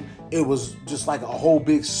 It was just like a whole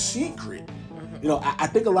big secret. I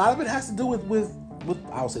think a lot of it has to do with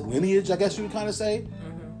I would say lineage, I guess you would kind of say,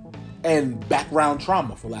 and background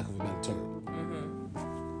trauma, for lack of a better term.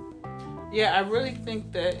 Yeah, I really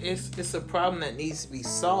think that it's a problem that needs to be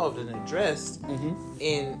solved and addressed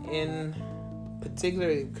in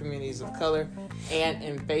particularly communities of color and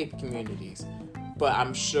in faith communities. But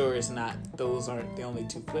I'm sure those aren't the only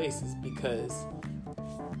two places because,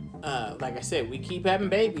 like I said, we keep having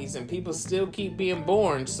babies and people still keep being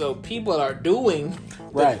born. So people are doing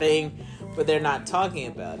the thing, but they're not talking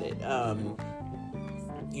about it. I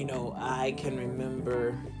can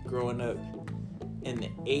remember growing up in the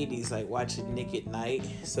 80s, like watching Nick at Night.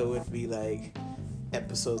 So it'd be like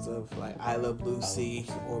episodes of like I Love Lucy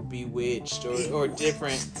or Bewitched or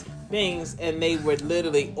different things, and they would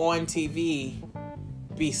literally on TV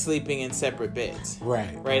be sleeping in separate beds.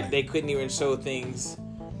 Right. They couldn't even show things.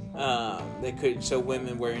 They couldn't show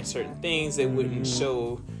women wearing certain things. They wouldn't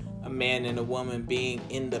show a man and a woman being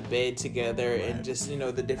in the bed together and just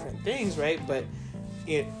the different things. Right. But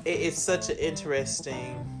it's such an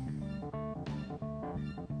interesting.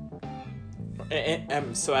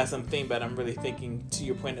 So as I'm thinking about it, I'm really thinking to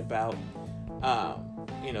your point about,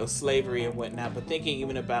 slavery and whatnot, but thinking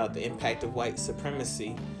even about the impact of white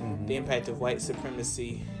supremacy,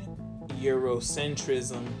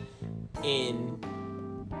 Eurocentrism in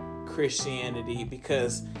Christianity,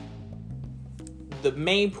 because the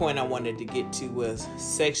main point I wanted to get to was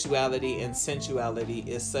sexuality and sensuality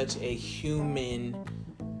is such a human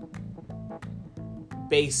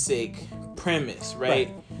basic premise, right?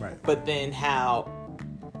 But then how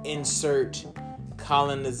insert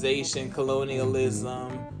colonization, colonialism,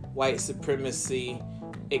 white supremacy,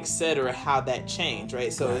 etc., how that changed,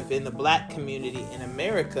 right? So if in the black community in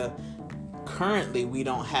America, currently we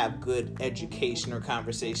don't have good education or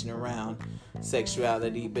conversation around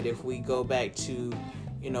sexuality, but if we go back to,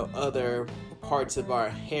 other parts of our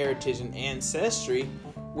heritage and ancestry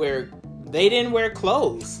where they didn't wear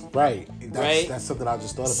clothes. Right. That's something I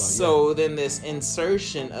just thought about. So then this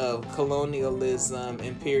insertion of colonialism,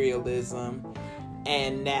 imperialism,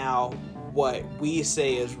 and now what we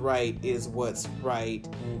say is right is what's right.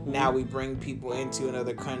 Mm-hmm. Now we bring people into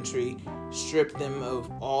another country, strip them of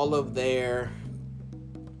all of their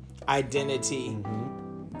identity,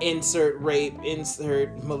 insert rape,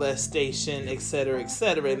 insert molestation, etc.,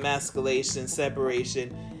 emasculation,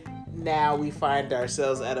 separation. Now we find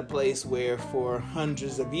ourselves at a place where for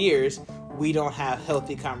hundreds of years we don't have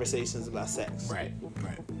healthy conversations about sex. Right.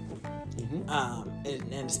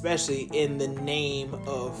 And especially in the name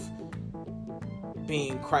of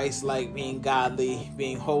being Christ-like, being godly,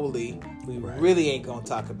 being holy, we really ain't gonna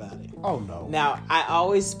talk about it. Oh no. Now, I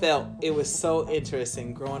always felt it was so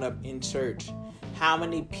interesting growing up in church how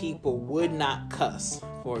many people would not cuss,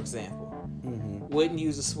 for example, wouldn't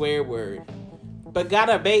use a swear word, but got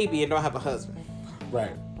a baby and don't have a husband.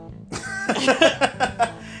 Right.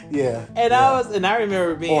 Yeah. And I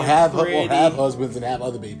remember being or have husbands and have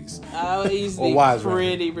other babies. I used to be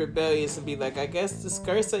pretty rebellious and be like, I guess the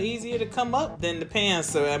skirts are easier to come up than the pants.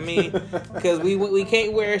 So I mean, because we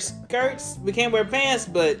can't wear skirts, we can't wear pants,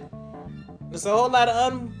 but there's a whole lot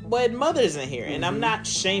of unwed mothers in here, and I'm not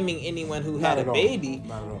shaming anyone who had a baby.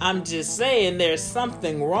 I'm just saying there's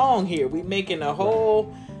something wrong here. We making a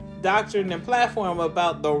whole doctrine and platform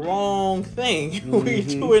about the wrong thing. We're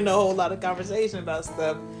doing a whole lot of conversation about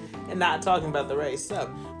stuff and not talking about the right stuff.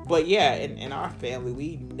 But yeah, in our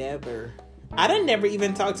family, I didn't never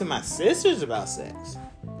even talk to my sisters about sex.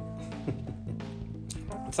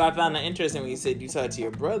 So I found that interesting when you said you talked to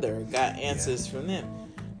your brother or got answers from them.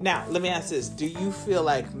 Now, let me ask this. Do you feel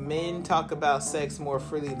like men talk about sex more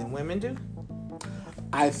freely than women do?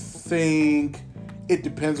 I think it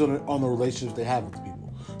depends on the relationships they have with people.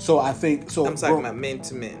 So I think I'm talking about men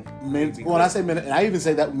to men. When I say men, and I even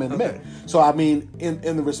say that with men to men. So I mean,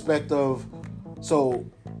 in the respect of, so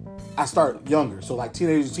I start younger. So like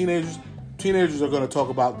teenagers are going to talk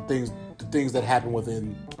about the things that happen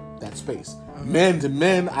within that space. Men to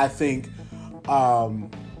men, I think.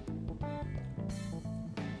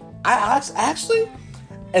 I actually,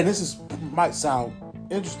 and this might sound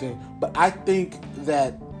interesting, but I think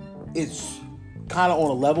that it's kind of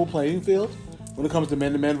on a level playing field when it comes to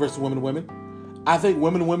men versus women to women. I think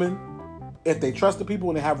women to women, if they trust the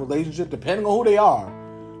people and they have relationships, depending on who they are,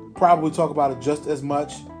 probably talk about it just as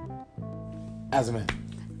much as a man.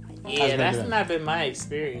 Yeah, that's not been my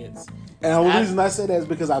experience. And the reason I say that is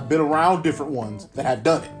because I've been around different ones that have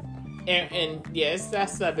done it. And yes,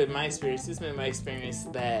 that's not been my experience. It's been my experience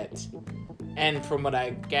that, and from what I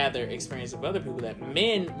gather, experience of other people, that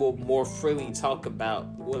men will more freely talk about,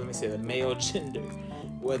 well, let me say the male gender,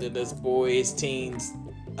 whether there's boys, teens,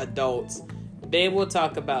 adults, they will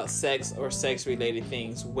talk about sex or sex-related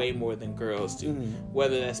things way more than girls do.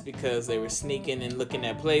 Whether that's because they were sneaking and looking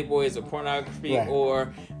at Playboys or pornography,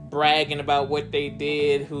 or bragging about what they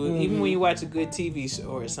did. Even when you watch a good TV show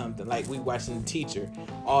or something, like we watching The Teacher,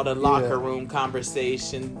 all the locker room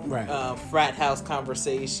conversation, frat house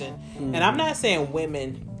conversation. And I'm not saying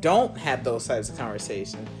women don't have those types of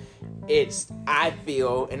conversations. I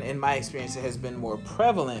feel, and in my experience, it has been more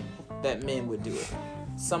prevalent that men would do it.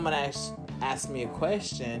 Someone asked me a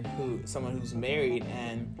question, someone who's married,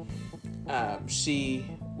 and she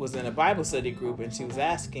was in a Bible study group, and she was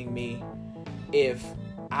asking me if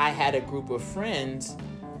I had a group of friends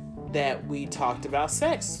that we talked about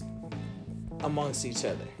sex amongst each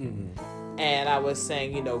other. And I was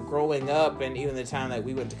saying, growing up, and even the time that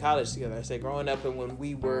we went to college together, I said growing up and when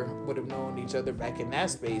we would have known each other back in that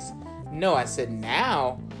space, no, I said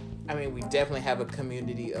now, I mean, we definitely have a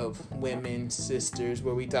community of women, sisters,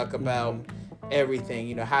 where we talk about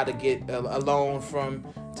everything, how to get a loan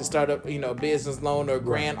to start up, a business loan or a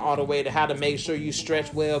grant, all the way to how to make sure you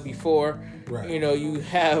stretch well before, you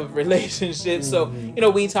have relationships. So,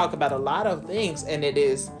 we talk about a lot of things, and it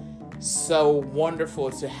is so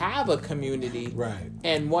wonderful to have a community. Right.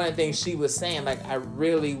 And one of the things she was saying, like, I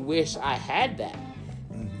really wish I had that.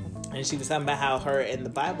 And she was talking about how her in the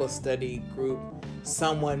Bible study group,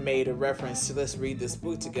 someone made a reference to, let's read this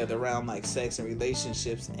book together around like sex and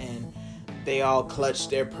relationships, and they all clutched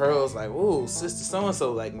their pearls like, ooh, sister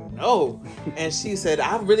so-and-so, like, no. And she said,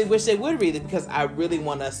 I really wish they would read it because I really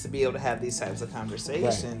want us to be able to have these types of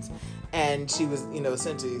conversations. And she was,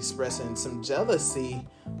 essentially expressing some jealousy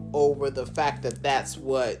over the fact that that's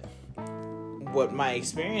what what my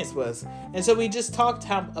experience was. And so we just talked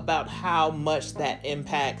about how much that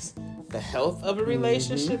impacts the health of a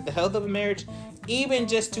relationship, the health of a marriage, even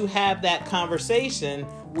just to have that conversation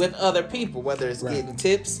with other people, whether it's getting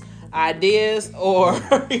tips, ideas, or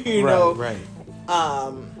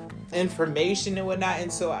information and whatnot.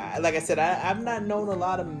 And so, like I said, I've not known a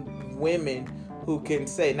lot of women who can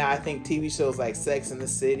say, now I think TV shows like Sex and the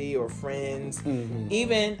City or Friends,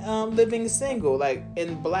 even Living Single, like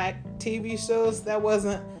in black TV shows, that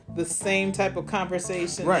wasn't the same type of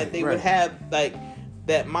conversation that they would have, like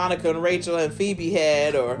that Monica and Rachel and Phoebe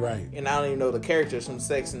had, or and I don't even know the characters from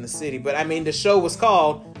Sex and the City, but I mean the show was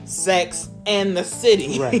called Sex and the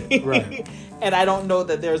City, right. And I don't know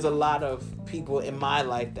that there's a lot of people in my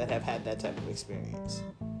life that have had that type of experience.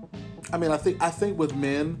 I mean, I think with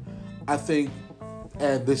men,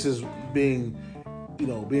 and this is being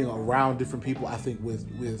around different people. I think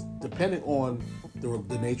with depending on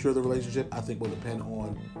the nature of the relationship, I think will depend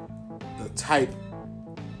on the type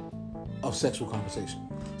of sexual conversation.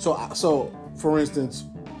 So for instance,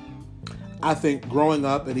 I think growing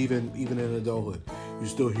up and even in adulthood,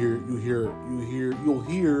 you'll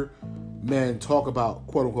hear men talk about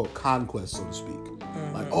quote unquote conquest, so to speak.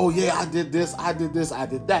 Like, oh yeah, I did this, I did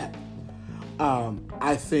that.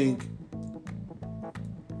 I think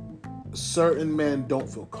certain men don't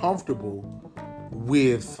feel comfortable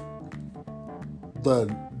with the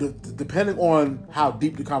depending on how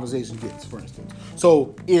deep the conversation gets, for instance.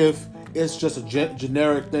 So if it's just a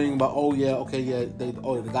generic thing about, oh yeah, okay, yeah,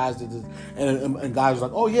 the guys did this, and guys are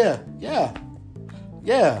like, oh yeah,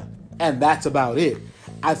 and that's about it.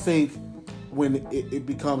 I think when it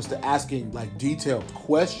becomes to asking like detailed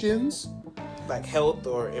questions, like health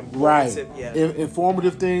or informative,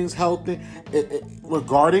 informative things, health things,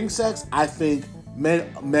 regarding sex, I think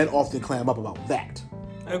men often clam up about that.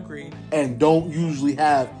 Agreed. And don't usually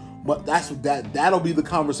have, but that'll be the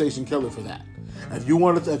conversation killer for that. If you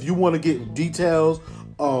want to get details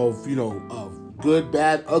of of good,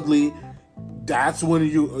 bad, ugly, when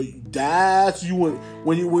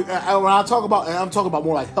I talk about, and I'm talking about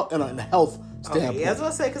more like health, in a health standpoint. Okay, as I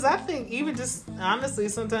say, because I think even just honestly,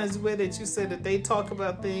 sometimes the way that you said that they talk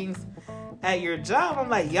about things at your job, I'm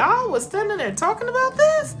like, y'all was standing there talking about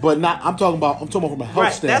this, but I'm talking about from a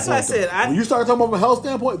health standpoint. That's what I said. When you start talking about from a health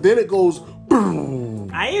standpoint, then it goes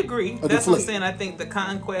boom. I agree. That's what I'm saying. I think the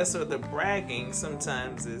conquest or the bragging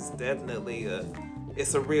sometimes is definitely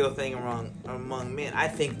it's a real thing among men. I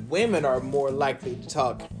think women are more likely to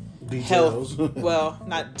talk details. Health. Well,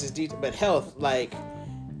 not just detail, but health. Like,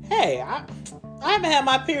 hey, I haven't had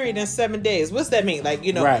my period in 7 days. What's that mean? Like,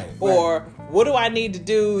 or what do I need to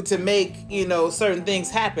do to make, certain things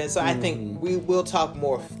happen? So I think we will talk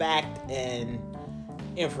more fact and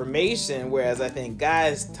information, whereas I think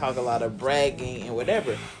guys talk a lot of bragging and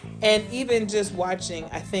whatever. And even just watching,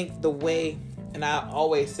 I think the way, and I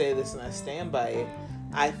always say this and I stand by it,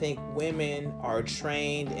 I think women are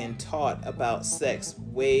trained and taught about sex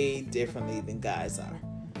way differently than guys are.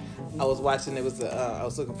 I was watching, I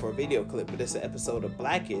was looking for a video clip, but it's an episode of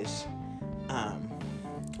Blackish.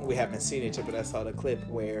 We haven't seen it yet, but I saw the clip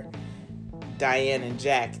where Diane and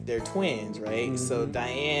Jack, they're twins, right? So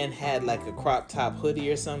Diane had like a crop top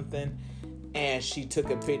hoodie or something, and she took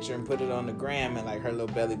a picture and put it on the gram, and like her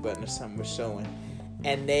little belly button or something was showing,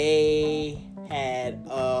 and they had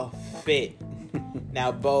a fit.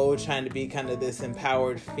 Now Bo, trying to be kind of this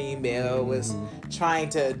empowered female, was trying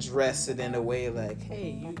to address it in a way like,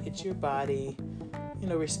 hey, you get your body,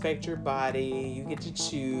 respect your body, you get to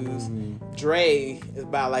choose. Dre is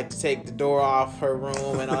about like to take the door off her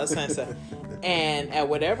room and all this kind of stuff. And at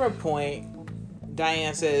whatever point,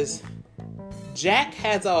 Diane says, Jack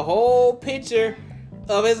has a whole picture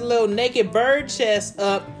of his little naked bird chest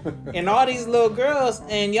up and all these little girls,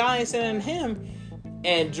 and y'all ain't sending him.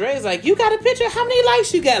 And Dre's like, you got a picture? How many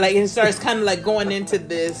likes you got? Like, and starts kind of like going into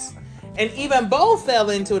this. And even Bo fell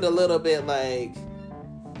into it a little bit, like,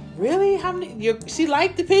 really? How many? She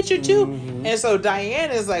liked the picture too? And so Diane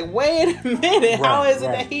is like, wait a minute. How is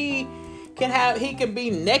it that he can be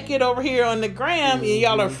naked over here on the gram and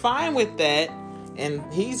y'all are fine with that? And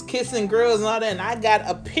he's kissing girls and all that, and I got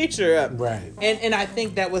a picture up. Right. And I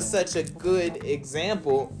think that was such a good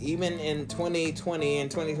example, even in 2020 and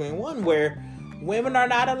 2021, where women are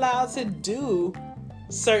not allowed to do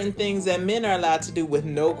certain things that men are allowed to do with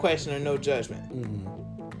no question or no judgment.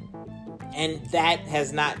 And that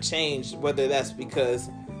has not changed, whether that's because,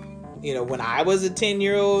 when I was a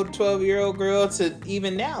 10-year-old, 12-year-old girl to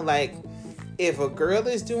even now, like, if a girl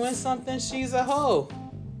is doing something, she's a hoe.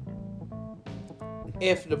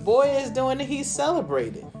 If the boy is doing it, he's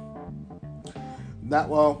celebrated. Not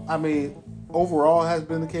well. I mean, overall has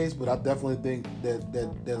been the case, but I definitely think that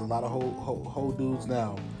there's a lot of hoe dudes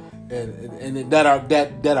now, and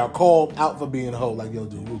that are called out for being a hoe. Like, yo,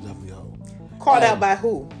 dude, you're definitely a hoe. Called out by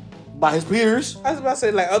who? By his peers. I was about to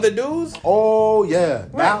say, like, other dudes. Oh yeah.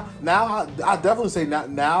 Right. Now I definitely say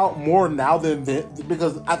now more now than then,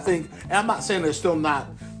 because I think, and I'm not saying they're still not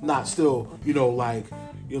still, like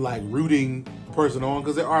you're like rooting the person on,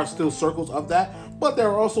 because there are still circles of that, but there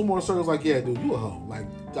are also more circles like, yeah, dude, you a hoe.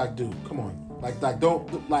 Like, dude, come on. Like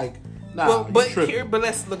don't, like, nah. Well, but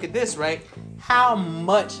let's look at this, right? How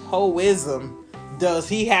much hoism does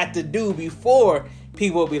he have to do before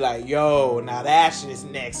people will be like, yo, now that shit is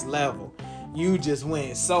next level. You just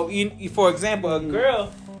win. So, for example, a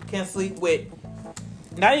girl can sleep with,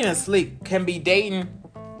 not even sleep, can be dating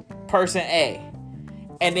person A,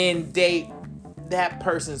 and then date that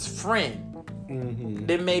person's friend. Mm-hmm.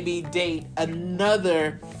 Then maybe date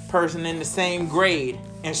another person in the same grade,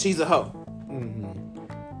 and she's a hoe.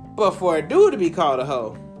 Mm-hmm. But for a dude to be called a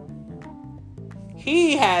hoe,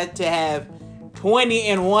 he had to have 20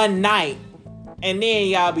 in one night. And then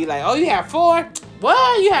y'all be like, oh, you have 4?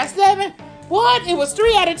 What? You have 7? What? It was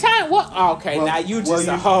 3 at a time? What? Okay, well, now you just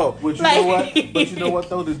a hoe. But you know what? But you know what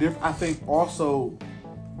though? The difference, I think also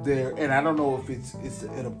there, and I don't know if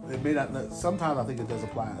it may not. Sometimes I think it does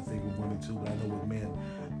apply. I think with women too, but I know with men,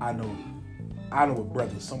 I know with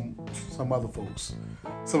brothers. Some other folks,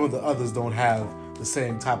 some of the others don't have the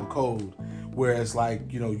same type of code. Whereas,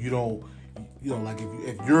 like, you don't. Like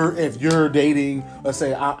if you're dating, let's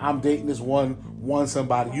say I'm dating this one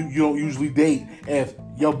somebody, you don't usually date if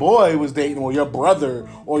your boy was dating or your brother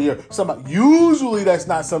or your somebody. Usually that's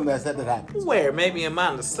not something that happens. Where maybe in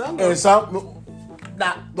Monticello. And some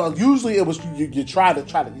usually it was you try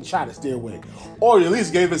to steer away, or you at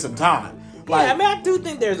least gave it some time. Like, yeah, I mean, I do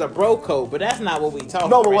think there's a bro code, but that's not what we talk about.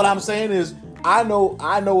 No, but what I'm saying is I know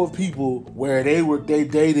of people where they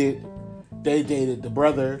dated the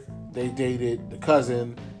brother. They dated the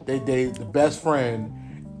cousin. They dated the best friend,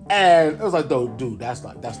 and it was like, dude, that's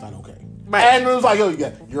not okay. Right. And it was like, yo,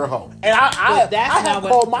 yeah, you're a hoe. And I have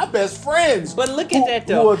called my best friends. But look at that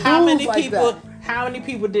though. How many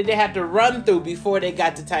people did they have to run through before they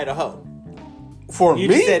got the title hoe? For me, you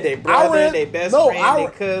just said their brother, their best friend, their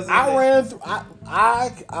cousin. I ran through.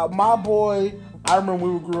 My boy. I remember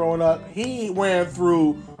when we were growing up. He ran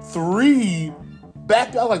through 3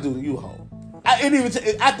 back. I was like, dude, you a hoe. And even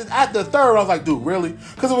at the third, I was like, dude, really?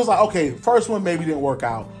 Because it was like, okay, first one maybe didn't work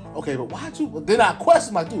out. Okay, but why'd you? Then I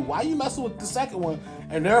questioned, like, dude, why you messing with the second one?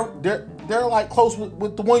 And they're like close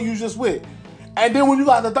with the one you just with. And then when you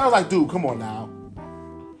got the third, I was like, dude, come on now.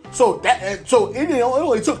 So it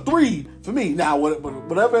only took 3 for me. Now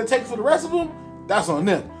whatever it takes for the rest of them, that's on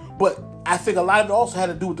them. But I think a lot of it also had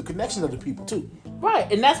to do with the connection of the people too. Right,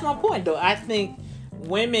 and that's my point though. I think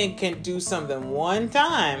women can do something one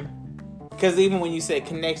time. Because even when you say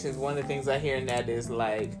connections, one of the things I hear in that is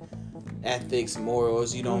like ethics,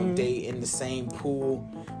 morals. You don't date in the same pool.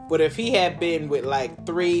 But if he had been with like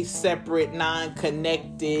 3 separate,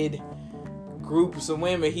 non-connected groups of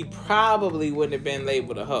women, he probably wouldn't have been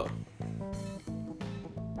labeled a hoe.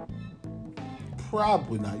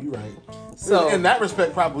 Probably not. You're right. So in that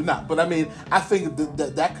respect, probably not. But I mean, I think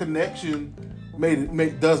that connection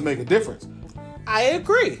does make a difference. I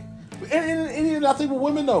agree. And I think with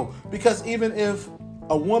women though, because even if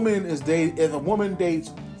a woman dates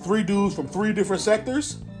 3 dudes from 3 different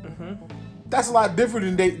sectors, that's a lot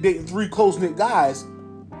different than dating 3 close-knit guys.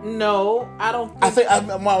 No, I don't.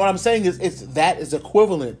 What I'm saying is that is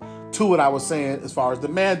equivalent to what I was saying as far as the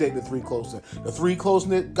man dating the 3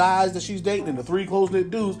 close-knit guys that she's dating and the 3 close-knit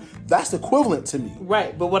dudes. That's equivalent to me.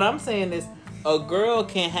 Right, but what I'm saying is a girl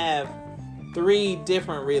can have 3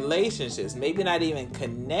 different relationships, maybe not even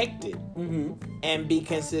connected, and be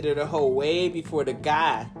considered a hoe way before the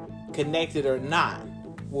guy, connected or not,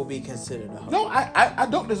 will be considered a hoe. No, I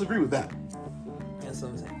don't disagree with that. That's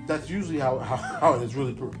what I'm saying. That's usually how it is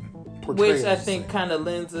really portrayed. Which I think kind of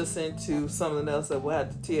lends us into something else that we'll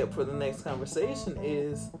have to tee up for the next conversation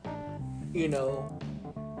is,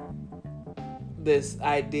 this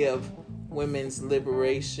idea of women's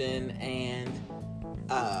liberation and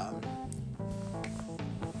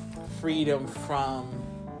freedom from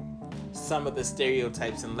some of the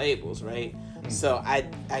stereotypes and labels, right? So I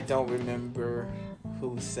don't remember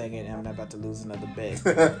who's singing. I'm not about to lose another bet,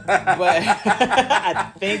 but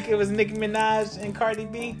I think it was Nicki Minaj and Cardi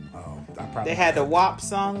B. They had the WAP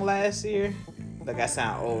song last year. Like, I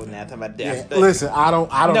sound old now talking about that. Yeah, listen, I don't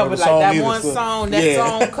know but the song like that either, one song, that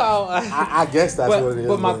song called. I guess that's what it is.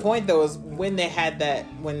 But my point though is when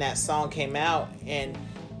that song came out and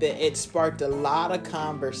it sparked a lot of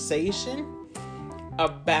conversation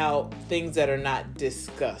about things that are not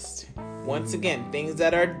discussed. Once again, things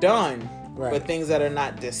that are done, but things that are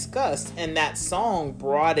not discussed. And that song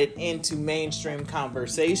brought it into mainstream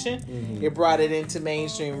conversation. It brought it into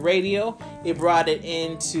mainstream radio. It brought it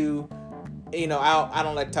into, I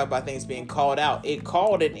don't like to talk about things being called out. It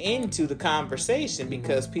called it into the conversation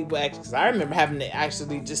because people actually, because I remember having to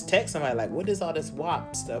actually just text somebody like, what is all this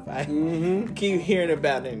WAP stuff? I keep hearing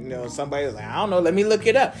about it. Somebody was like, I don't know, let me look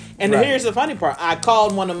it up. And here's the funny part. I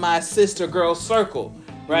called one of my sister girl circle,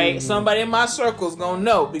 right? Somebody in my circle is going to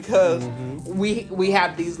know because we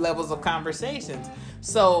have these levels of conversations.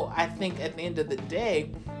 So I think at the end of the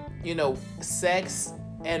day, sex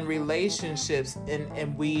and relationships,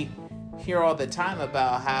 and we hear all the time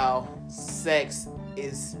about how sex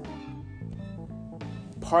is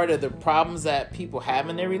part of the problems that people have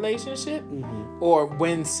in their relationship, or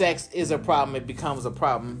when sex is a problem, it becomes a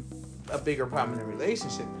bigger problem in a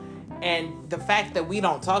relationship. And the fact that we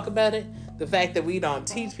don't talk about it, the fact that we don't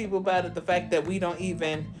teach people about it, the fact that we don't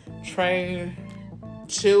even train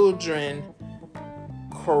children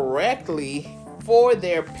correctly for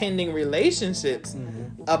their pending relationships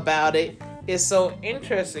about it is so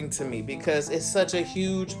interesting to me because it's such a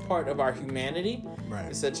huge part of our humanity. Right.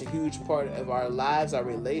 It's such a huge part of our lives, our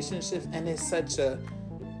relationships, and it's such a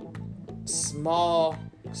small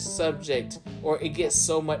subject, or it gets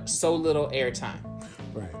so little airtime.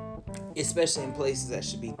 Right. Especially in places that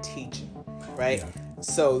should be teaching. Right? Yeah.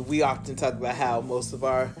 So we often talk about how most of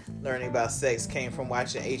our learning about sex came from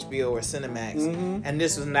watching HBO or Cinemax. And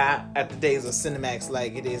this was not at the days of Cinemax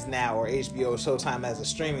like it is now, or HBO or Showtime as a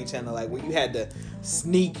streaming channel, like where you had to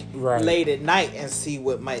sneak late at night and see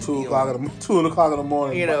what might be 2 o'clock in the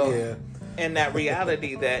morning. And that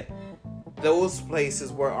reality that those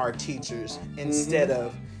places were our teachers instead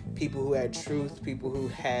of people who had truth, people who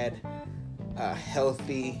had a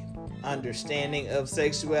healthy understanding of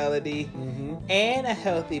sexuality and a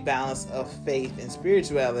healthy balance of faith and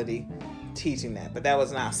spirituality, teaching that. But that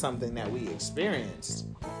was not something that we experienced.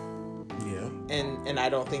 And I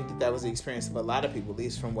don't think that was the experience of a lot of people, at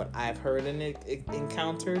least from what I've heard and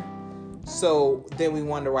encountered. So then we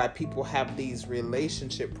wonder why people have these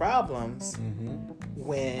relationship problems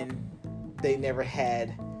when they never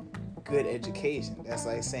had good education. That's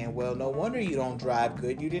like saying, well, no wonder you don't drive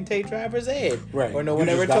good. You didn't take driver's ed. Right. Or no one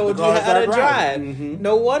ever told you how to drive.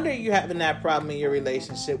 No wonder you're having that problem in your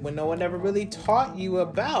relationship when no one ever really taught you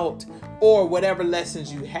about, or whatever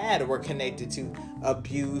lessons you had were connected to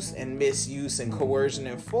abuse and misuse and coercion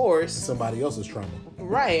and force. Somebody else's trauma.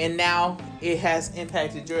 Right. And now it has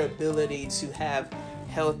impacted your ability to have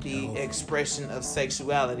healthy expression of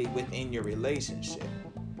sexuality within your relationship.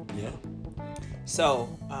 Yeah. So,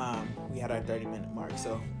 we had our 30-minute mark.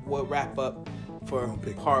 So, we'll wrap up for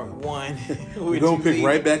part one. We're going to pick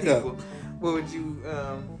right back up. What would you,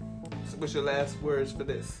 what's your last words for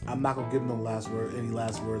this? I'm not going to give them any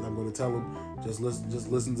last words. I'm going to tell them, just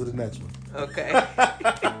listen to the next one. Okay.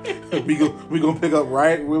 We're going to pick up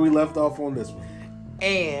right where we left off on this one.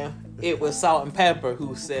 And it was Salt and Pepper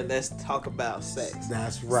who said, let's talk about sex.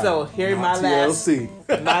 That's right. So, here my last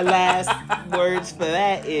words for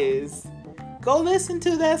that is, go listen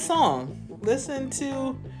to that song. Listen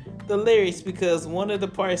to the lyrics, because one of the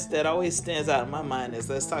parts that always stands out in my mind is,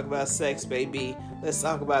 let's talk about sex, baby. Let's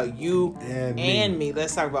talk about you and me.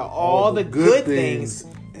 Let's talk about all the good things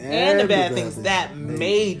and the bad things that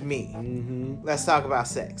made me. Let's talk about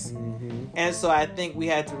sex. And so I think we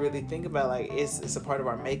had to really think about, like, it's a part of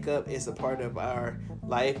our makeup. It's a part of our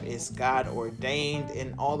life. It's God ordained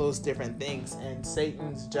and all those different things. And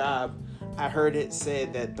Satan's job, I heard it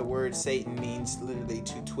said that the word Satan means literally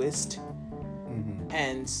to twist.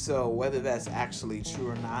 And so whether that's actually true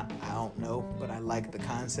or not, I don't know, but I like the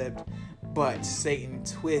concept. But Satan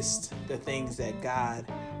twists the things that God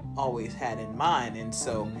always had in mind. And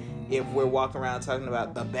so if we're walking around talking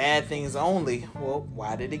about the bad things only, well,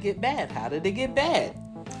 why did it get bad? How did it get bad?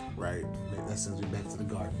 Right. That sends me back to the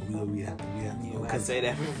garden. We have to I say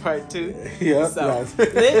that in part 2. Yeah. So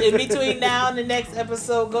in between now and the next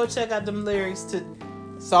episode, go check out them lyrics to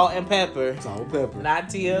Salt and Pepper. Salt and Pepper. Not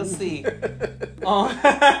TLC.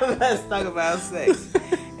 Let's talk about sex.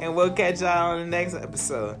 And we'll catch y'all on the next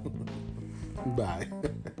episode. Bye.